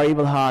knows our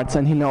evil hearts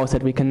and He knows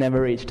that we can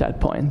never reach that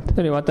point.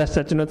 私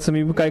たちの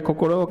罪深い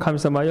心を神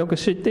様はよく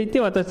知ってい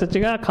て、私たち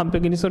が完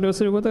璧にそれを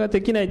することが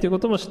できないというこ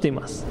とも知ってい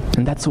ます。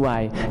And that's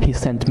why He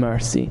sent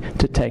mercy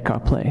to take our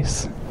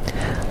place.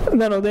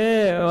 なの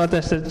で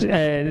私たち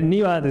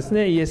にはです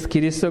ね、イエス・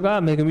キリストが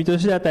恵みと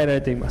して与えら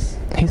れています。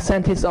He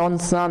sent His own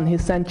Son, He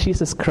sent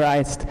Jesus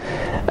Christ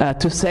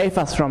to save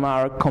us from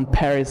our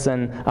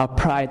comparison, our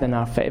pride and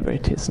our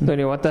favoritism. 本当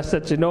に私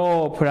たち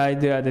のプライ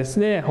ドやです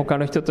ね、他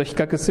の人と比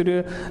較す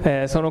る、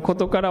そのこ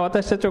とから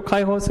私たちを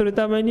解放する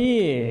ために、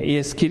イ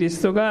エス・キリ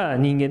ストが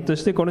人間と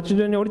してこの地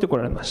上に降りてこ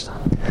られました。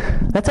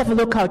Let's have a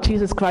look how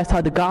Jesus Christ,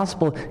 how the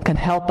gospel can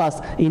help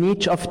us in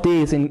each of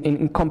these,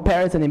 in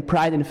comparison, in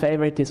pride and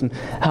favoritism,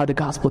 how the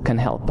gospel can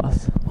help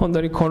us. 本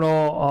当にこ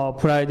の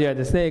プライドや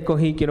ですね、エコ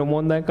ひいきの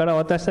問題から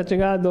私たち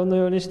がどの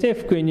ようにして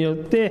福音によっ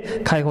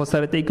て解放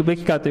されていくべ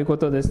きかというこ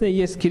とをですね、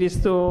イエス・キリ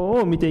スト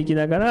を見ていき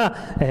ながら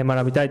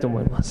学びたいと思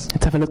います。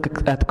Let's have a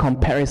look at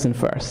comparison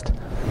first.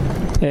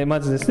 ま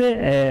ずです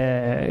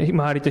ね、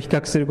周りと比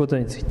較すること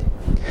について。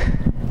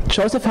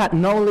Joseph had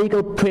no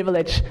legal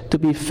privilege to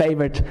be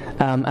favored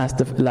as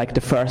like the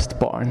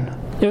firstborn.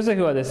 ヨセ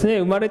フはですね、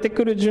生まれて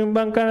くる順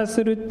番から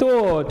する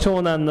と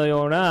長男の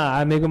よう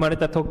な恵まれ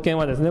た特権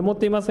はですね、持っ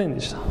ていません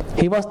でした。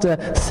He was the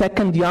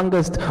second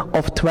youngest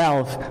of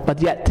 12, but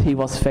yet he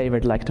was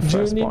favored like the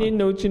 12 人 firstborn.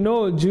 のうち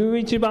の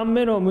11番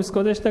目の息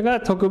子でしたが、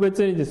特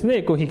別にですね、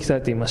エコひいきさ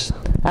れていまし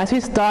た。As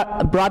his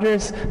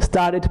brothers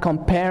started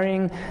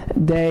comparing,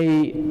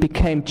 they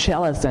became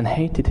jealous and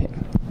hated him.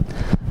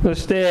 そ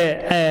し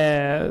て、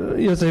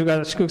ヨセフ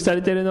が祝福さ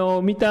れているの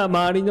を見た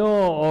周り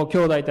の兄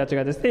弟たち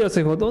がですね、ヨ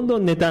セフをどんど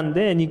ん妬ん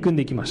で憎ん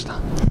でいきました。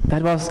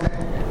That was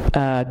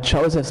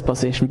Joseph's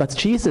position, but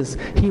Jesus,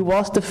 he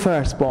was the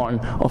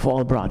firstborn of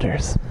all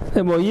brothers.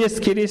 でもイエ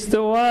ス・キリス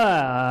ト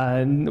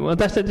は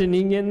私たち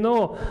人間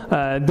の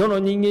どの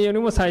人間より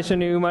も最初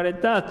に生まれ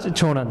た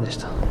長男でし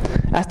た。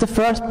As the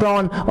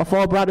firstborn of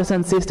all brothers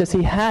and sisters,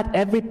 he had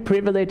every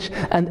privilege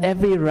and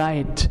every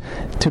right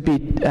to be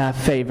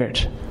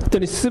favored. 本当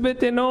に全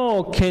て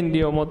の権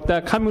利を持っ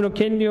た、神の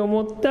権利を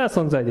持った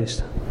存在でし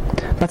た。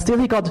But still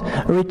he got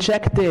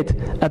rejected,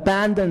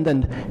 abandoned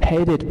and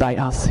hated by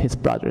us, his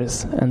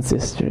brothers and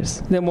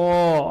sisters. で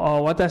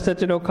も私た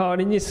ちの代わ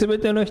りに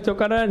全ての人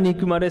から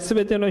憎まれ、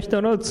全ての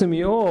人の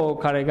罪を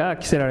彼が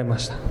着せられま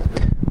した。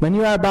When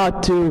you are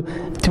about to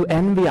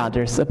envy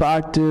others,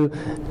 about to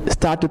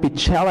start to be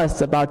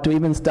jealous, about to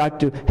even start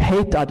to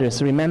hate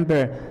others,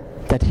 remember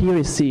that he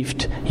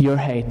received your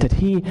hate, that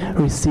he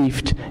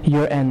received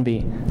your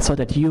envy, so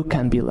that you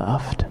can be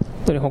loved.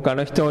 本当に他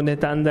の人を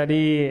妬んだ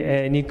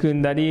り、憎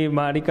んだり、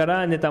周りか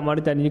ら妬ま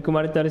れたり憎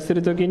まれたりす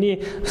るとき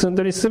に、本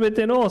当に全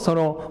てのそ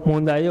の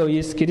問題をイ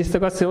エス・キリスト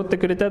が背負って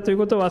くれたという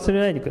ことを忘れ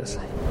ないでくださ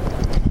い。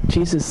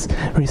Jesus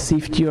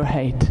received your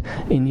hate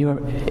in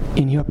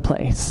your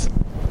place.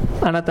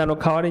 あなたの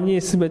代わりに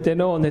全て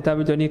の妬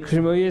みと憎し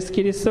みをイエス・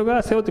キリスト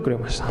が背負ってくれ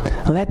ました。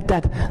Let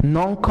that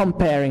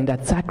non-comparing,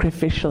 that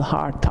sacrificial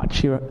heart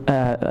touch your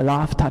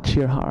love touch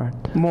your heart.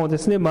 もうで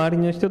すね、周り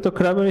の人と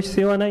比べる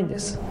必要はないんで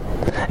す。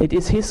It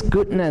is His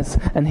goodness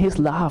and His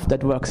love that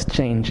works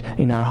change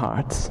in our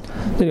hearts.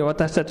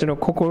 私たちの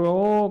心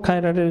を変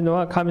えられるの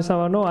は神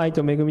様の愛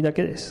と恵みだ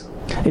けです。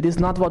It is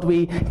not what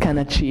we can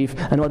achieve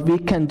and what we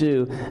can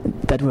do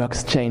that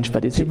works change, but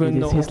it is 自分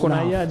の His 行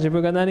いや love. 自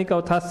分が何か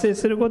を達成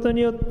すること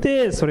によっ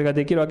てそれが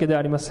できるわけでは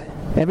ありません。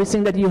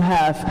Everything that you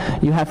have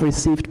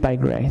received by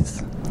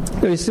grace.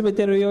 すべ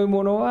ての良い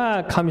もの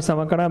は神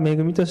様から恵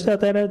みとして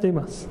与えられてい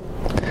ます。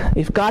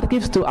If God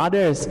gives to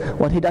others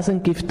what He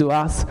doesn't give to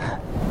us,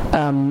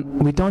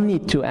 we don't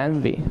need to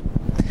envy.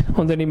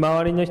 本当に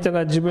周りの人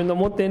が自分の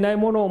持っていない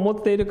ものを持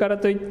っているから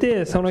といっ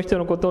てその人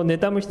のことを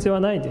妬む必要は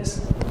ないで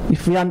す。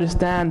If we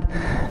understand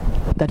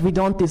that we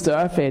don't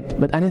deserve it,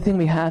 but anything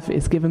we have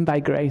is given by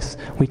grace,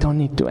 we don't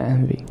need to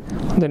envy.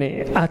 本当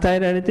に与え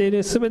られてい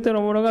るすべて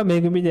のものが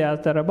恵みであ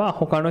ったらば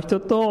他の人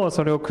と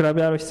それを比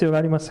べ合う必要が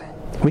ありません。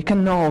We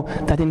can know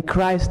that in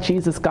Christ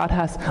Jesus, God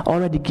has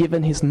already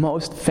given His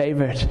most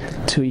favorite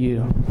to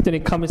you.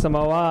 神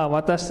様は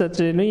私た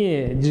ち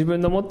に自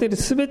分の持っている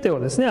すべてを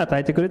ですね、与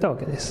えてくれたわ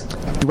けです。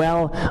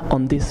Dwell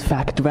on this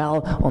fact,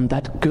 dwell on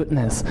that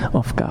goodness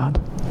of God.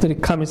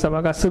 神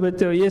様がすべ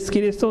てをイエス・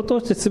キリストを通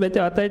してすべて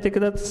を与えてく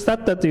ださ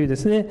ったというで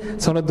すね、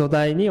その土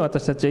台に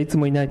私たちはいつ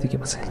もいないといけ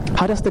ません。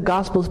How does the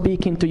gospel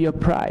speak into your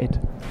pride?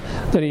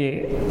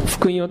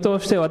 福音を通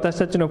して私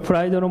たちのプ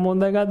ライドの問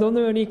題がどの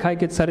ように解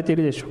決されてい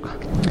るでしょうか。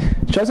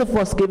Joseph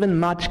was given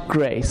much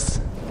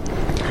grace.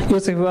 ヨ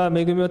セフは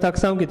恵みをたく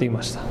さん受けてい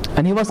ました。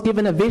And he was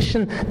given a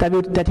vision that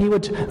he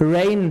would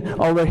reign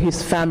over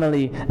his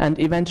family and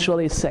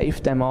eventually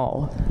save them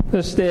all.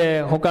 そし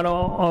て他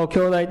の兄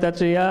弟た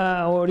ち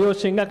や両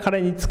親が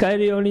彼に仕え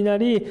るようにな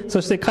り、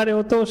そして彼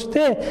を通し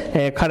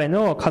て、彼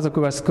の家族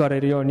が救われ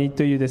るように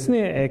というです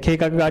ね、計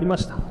画がありま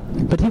した。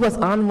But he was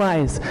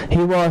unwise.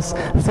 He was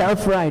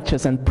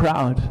self-righteous and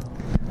proud.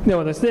 で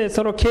もですね、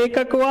その計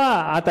画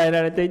は与え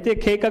られていて、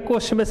計画を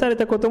示され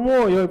たこと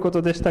も良いこ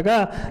とでした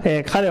が、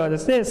彼はで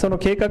すね、その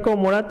計画を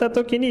もらった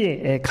時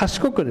に、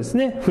賢くです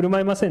ね、振る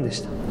舞いませんで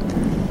した。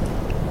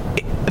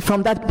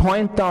From that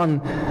point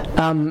on,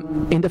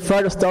 in the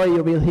further story,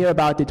 you will hear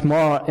about it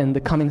more in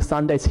the coming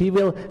Sundays. He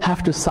will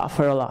have to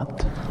suffer a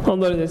lot. 本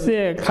当にです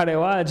ね、彼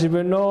は自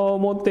分の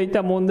持ってい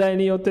た問題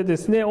によってで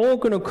すね、多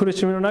くの苦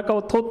しみの中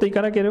を通ってい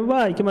かなけれ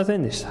ばいけませ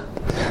んでした。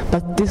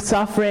But this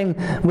suffering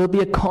will be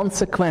a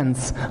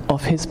consequence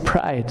of his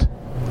pride.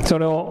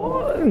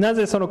 な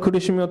ぜその苦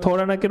しみを通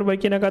らなければい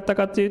けなかった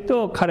かという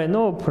と、彼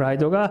のプライ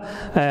ドが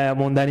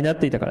問題になっ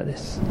ていたからで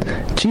す。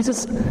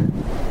Jesus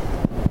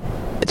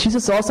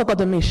also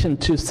got a mission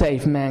to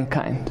save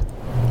mankind.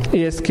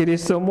 イエス・キリ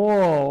スト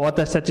も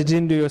私たち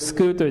人類を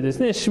救うというです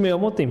ね、使命を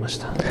持っていまし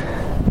た。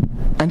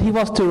And he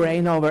was to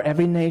reign over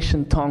every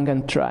nation, tongue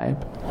and tribe.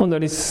 本当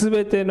に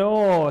全て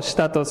の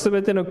舌と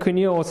全ての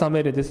国を治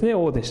めるですね、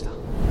王でした。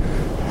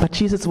But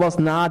Jesus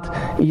was not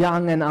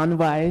young and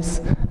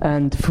unwise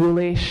and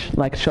foolish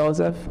like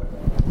Joseph.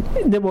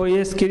 でもイ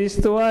エス・キリ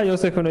ストはヨ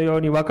セフのよ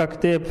うに若く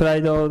てプラ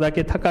イドだ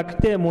け高く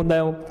て問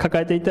題を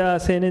抱えていた青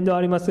年では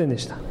ありませんで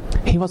した。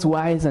He was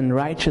wise and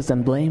righteous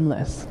and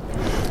blameless.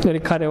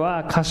 彼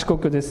は賢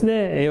くです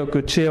ね、よ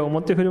く知恵を持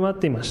って振る舞っ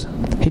ていました。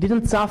He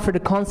didn't suffer the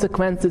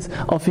consequences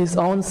of his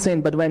own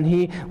sin, but when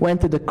he went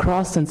to the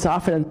cross and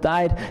suffered and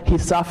died, he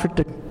suffered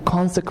the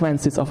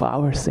consequences of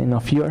our sin,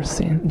 of your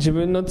sin. 自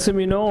分の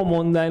罪の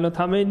問題の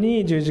ため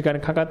に十字架に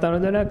かかったの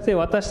ではなくて、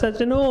私た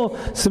ちの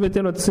全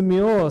ての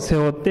罪を背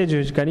負って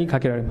十字架にか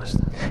けられまし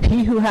た。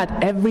He who had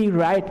every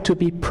right to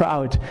be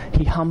proud,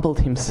 he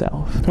humbled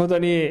himself. 本当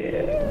に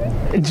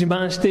自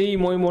慢していい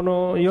良いも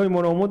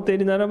のを持ってい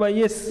るならば、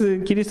イエス・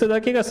キリスト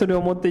だけがそれ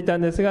を持っていた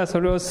んですが、そ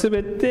れを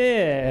全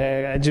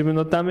て自分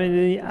のため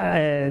に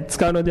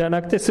使うのでは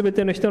なくて、全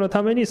ての人の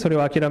ためにそれ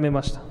を諦め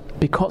ました。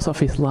Because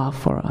of his love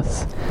for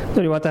us. 本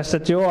当に私た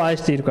ちを愛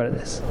しているから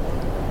です。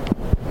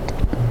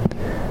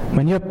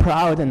When you're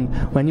proud and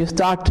when you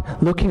start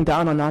looking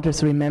down on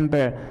others,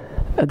 remember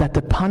that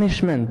the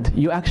punishment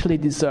you actually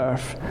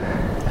deserve,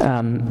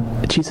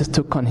 Jesus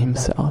took on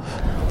himself.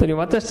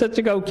 私た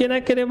ちが受け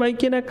なければい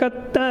けなかっ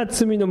た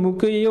罪の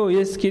報いをイ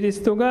エス・キリ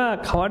スト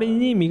が代わり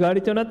に身代わ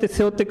りとなって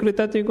背負ってくれ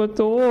たというこ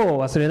と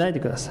を忘れないで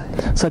ください。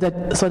So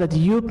that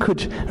you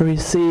could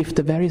receive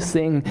the very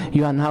thing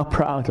you are now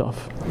proud of.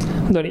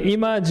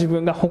 今自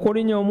分が誇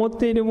りに思っ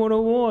ているも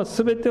のも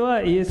全て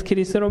はイエス・キ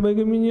リストの恵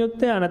みによっ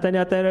てあなたに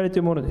与えられてい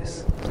るもので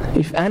す。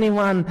If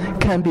anyone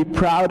can be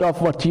proud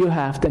of what you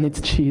have, then it's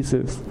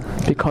Jesus,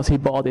 because he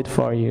bought it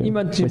for you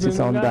今 with 自 his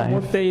分 own が持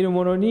っ life. ている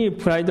ものに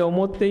プライドを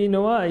持っている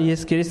のはイエ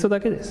ス・キリストだ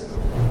けです。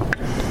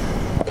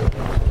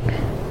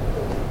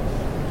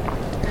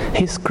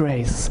His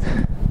grace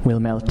will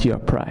melt your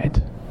pride.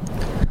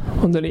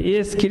 本当にイ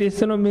エス・キリ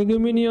ストの恵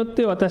みによっ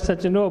て私た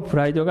ちのプ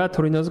ライドが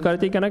取り除かれ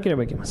ていかなけれ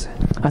ばいけません。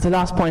As a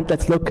last point,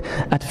 let's look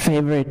at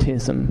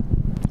favoritism.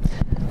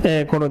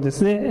 こので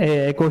す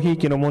ね、エコひい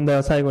きの問題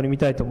を最後に見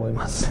たいと思い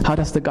ます。 How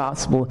does the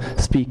gospel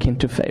speak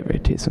into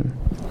favoritism?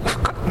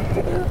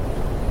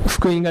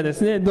 福音がで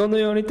すね、どの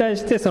ように対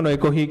してそのエ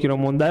コひいきの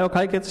問題を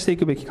解決してい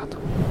くべきかと。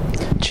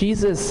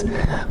Jesus,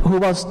 who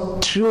was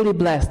truly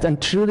blessed and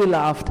truly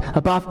loved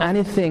above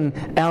anything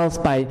else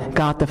by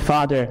God the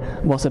Father,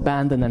 was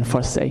abandoned and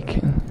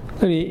forsaken.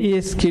 イ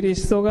エス・キリ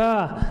スト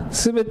が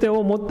全て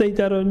を持ってい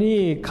たの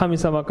に神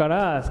様か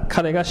ら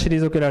彼が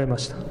退けられま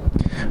した。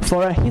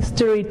For a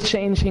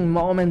history-changing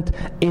moment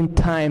in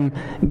time,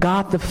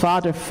 God the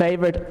Father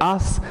favored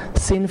us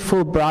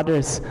sinful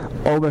brothers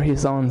over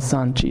His own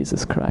Son,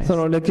 Jesus Christ. そ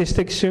の歴史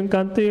的瞬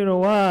間という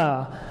の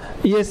は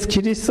イエス・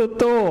キリスト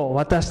と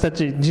私た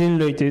ち人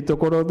類というと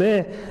ころ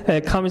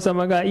で神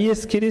様がイエ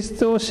ス・キリス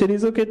トを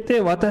退けて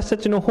私た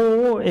ちの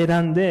方を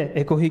選んで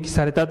エコひいき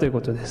されたという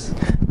ことです。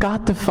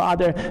God the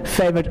Father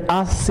favored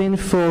us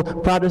sinful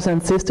brothers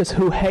and sisters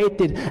who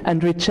hated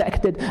and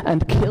rejected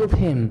and killed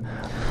Him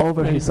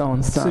over His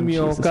own Son, 罪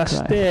を Jesus 犯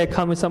し Christ. て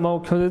神様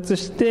を拒絶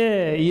し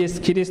てイエ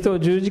ス・キリストを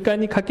十字架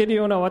にかける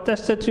ような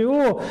私たち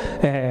を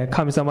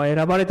神様は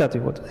選ばれたと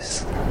いうことで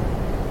す。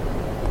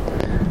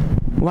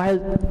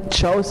While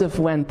Joseph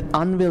went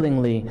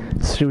unwillingly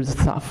through the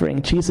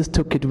suffering, Jesus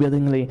took it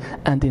willingly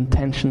and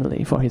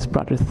intentionally for his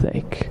brother's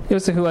sake. ヨ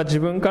セフは自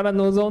分から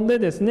望んで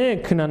ですね、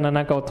苦難の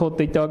中を通っ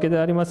ていったわけで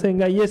はありません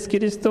が、イエス・キ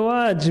リスト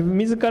は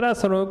自ら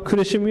その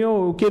苦しみ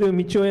を受ける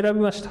道を選び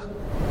ました。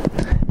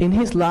In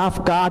his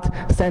love, God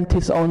sent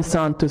his own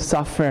son to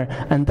suffer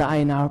and die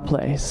in our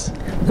place.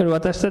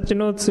 私たち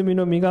の罪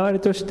の身代わ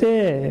りとし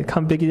て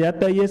完璧であっ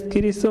たイエス・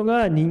キリスト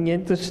が人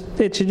間とし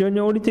て地上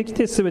に降りてき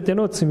て全て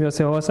の罪を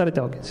背負わされ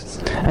たわけで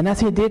す。And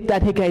as he did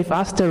that, he gave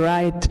us the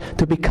right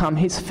to become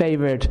his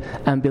favored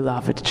and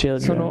beloved そ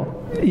children. の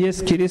イエ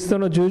ス・キリスト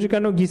の十字架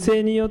の犠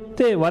牲によっ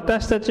て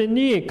私たち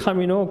に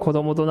神の子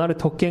供となる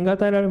特権が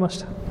与えられまし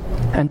た。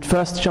And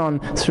 1 John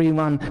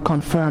 3:1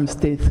 confirms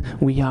this: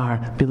 we are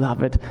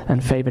beloved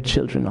and favored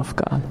children of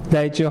God.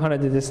 第一ヨハネ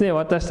でですね、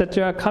私たち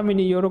は神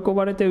に喜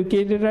ばれて受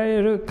け入れら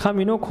れる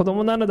神の子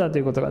供なのだと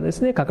いうことがで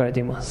すね、書かれ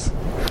ています。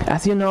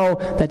As you know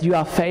that you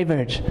are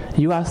favored,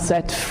 you are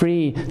set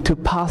free to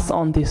pass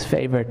on this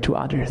favor to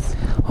others.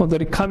 本当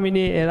に神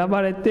に選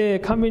ばれて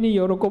神に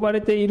喜ば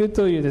れている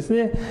というです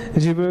ね、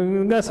自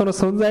分がその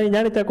存在に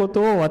なれたこ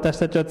とを私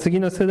たちは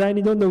次の世代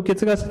にどんどん受け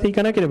継がせてい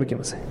かなければいけ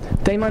ません。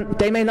They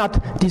may not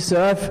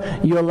deserve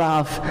your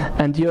love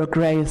and your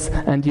grace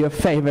and your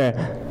favor,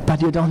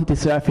 but you don't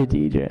deserve it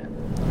either.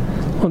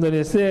 本当に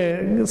です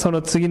ね、そ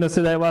の次の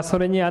世代はそ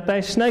れに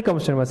値しないかも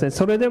しれません。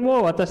それで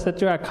も私た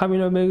ちは神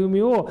の恵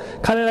みを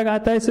彼らが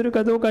値する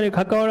かどうかに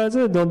かかわら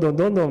ず、どんど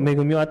ん恵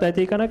みを与え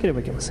ていかなけれ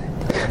ばいけません。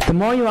The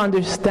more you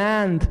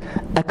understand,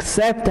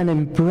 accept and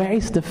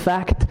embrace the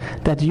fact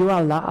that you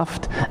are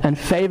loved and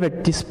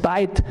favored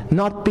despite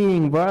not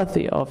being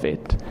worthy of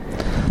it.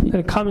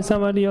 神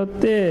様によっ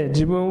て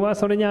自分は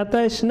それに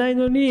値しない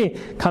のに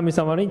神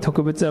様に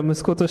特別な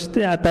息子とし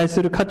て値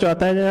する価値を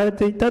与えられ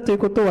ていたという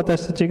ことを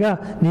私たちが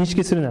認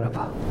識するなら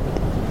ば、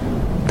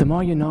 The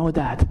more you know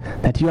that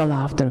you are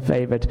loved and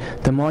favored,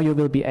 the more you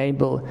will be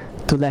able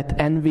to let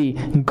envy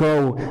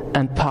go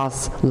and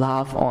pass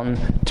love on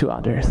to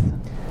others.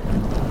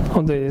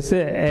 本当にです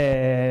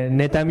ね、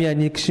妬みや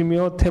憎しみ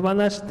を手放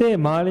して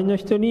周りの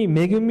人に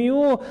恵み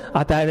を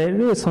与えられ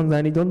る存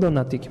在にどんどん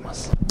なっていきま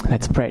す。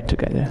 Let's pray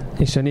together.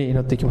 一緒に祈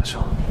っていきましょ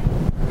う。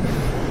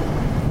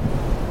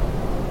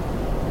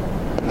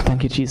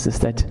 Thank you, Jesus,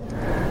 that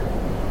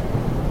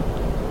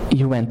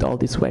you went all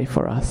this way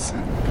for us.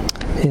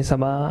 イエス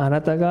様、あ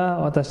なた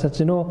が私た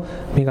ちの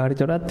身代わり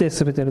となって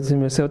全ての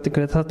罪を背負ってく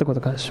れたということ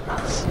を感謝しま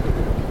す。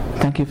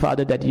 Thank you,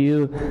 Father, that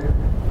you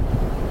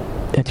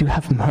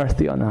have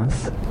mercy on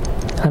us.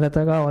 あな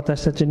たが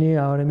私たちに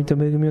憐れみと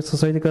恵みを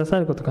注いでくださ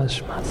ることを感謝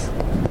します。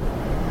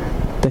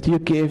 That you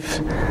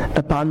give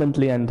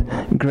abundantly and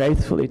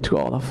gracefully to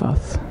all of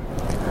us.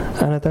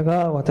 あなた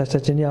が私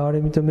たちに憐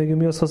れみと恵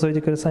みを注い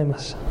でくださいま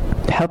し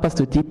た。 Help us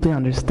to deeply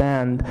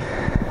understand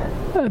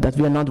that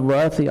we are not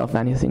worthy of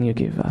anything you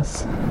give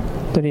us.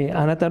 本当に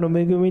あなたの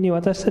恵みに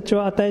私たち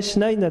は値し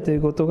ないんだとい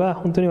うことが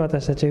本当に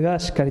私たちが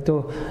しっかり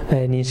と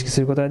認識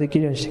することができ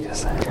るようにしてくだ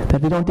さい。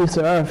 That we don't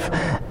deserve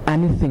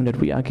anything that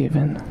we are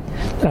given.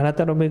 あな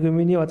たの恵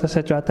みに私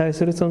たちは値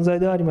する存在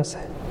ではありませ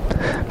ん。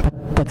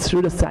 But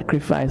through the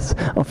sacrifice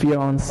of your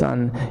own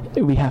Son,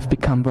 we have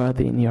become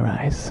worthy in your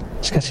eyes.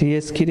 しかしイ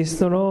エス・キリス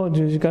トの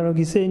十字架の犠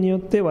牲によ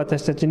って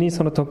私たちに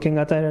その特権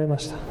が与えられま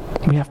した。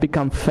 We have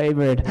become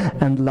favored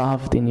and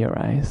loved in your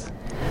eyes.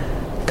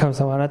 神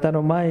様、あなた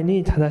の前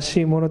に正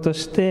しいものと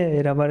し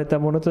て選ばれた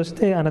ものとし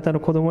てあなたの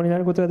子供にな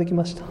ることができ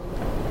ました。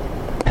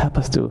 Help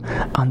us to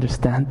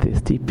understand this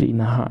deeply in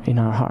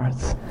our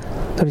hearts.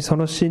 本当にそ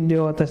の真理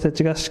を私た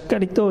ちがしっか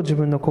りと自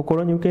分の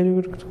心に受け入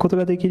れること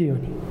ができるよう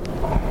に。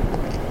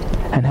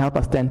 And help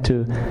us then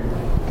to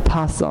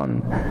pass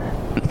on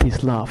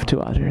this love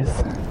to others.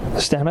 そ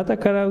してあなた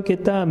から受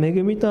けた恵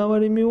みと憐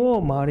れみを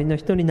周りの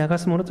人に流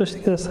すものとして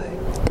ください。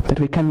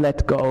 That we can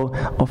let go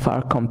of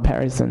our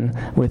comparison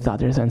with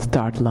others and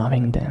start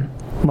loving them.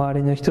 周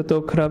りの人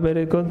と比べ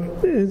る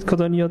こ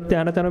とによって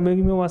あなたの恵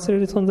みを忘れ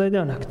る存在で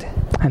はなくて、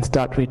 And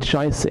start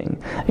rejoicing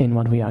in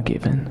what we are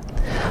given.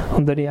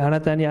 本当にあな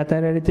たに与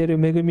えられている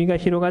恵みが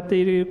広がって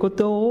いるこ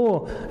と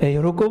を喜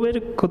べ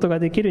ることが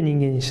できる人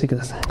間にしてく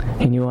ださ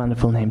い。 In your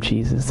wonderful name,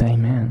 Jesus.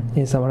 Amen.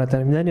 イエス様、あなた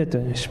の皆によって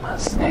お願いしま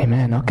す。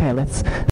 Amen. Okay, let's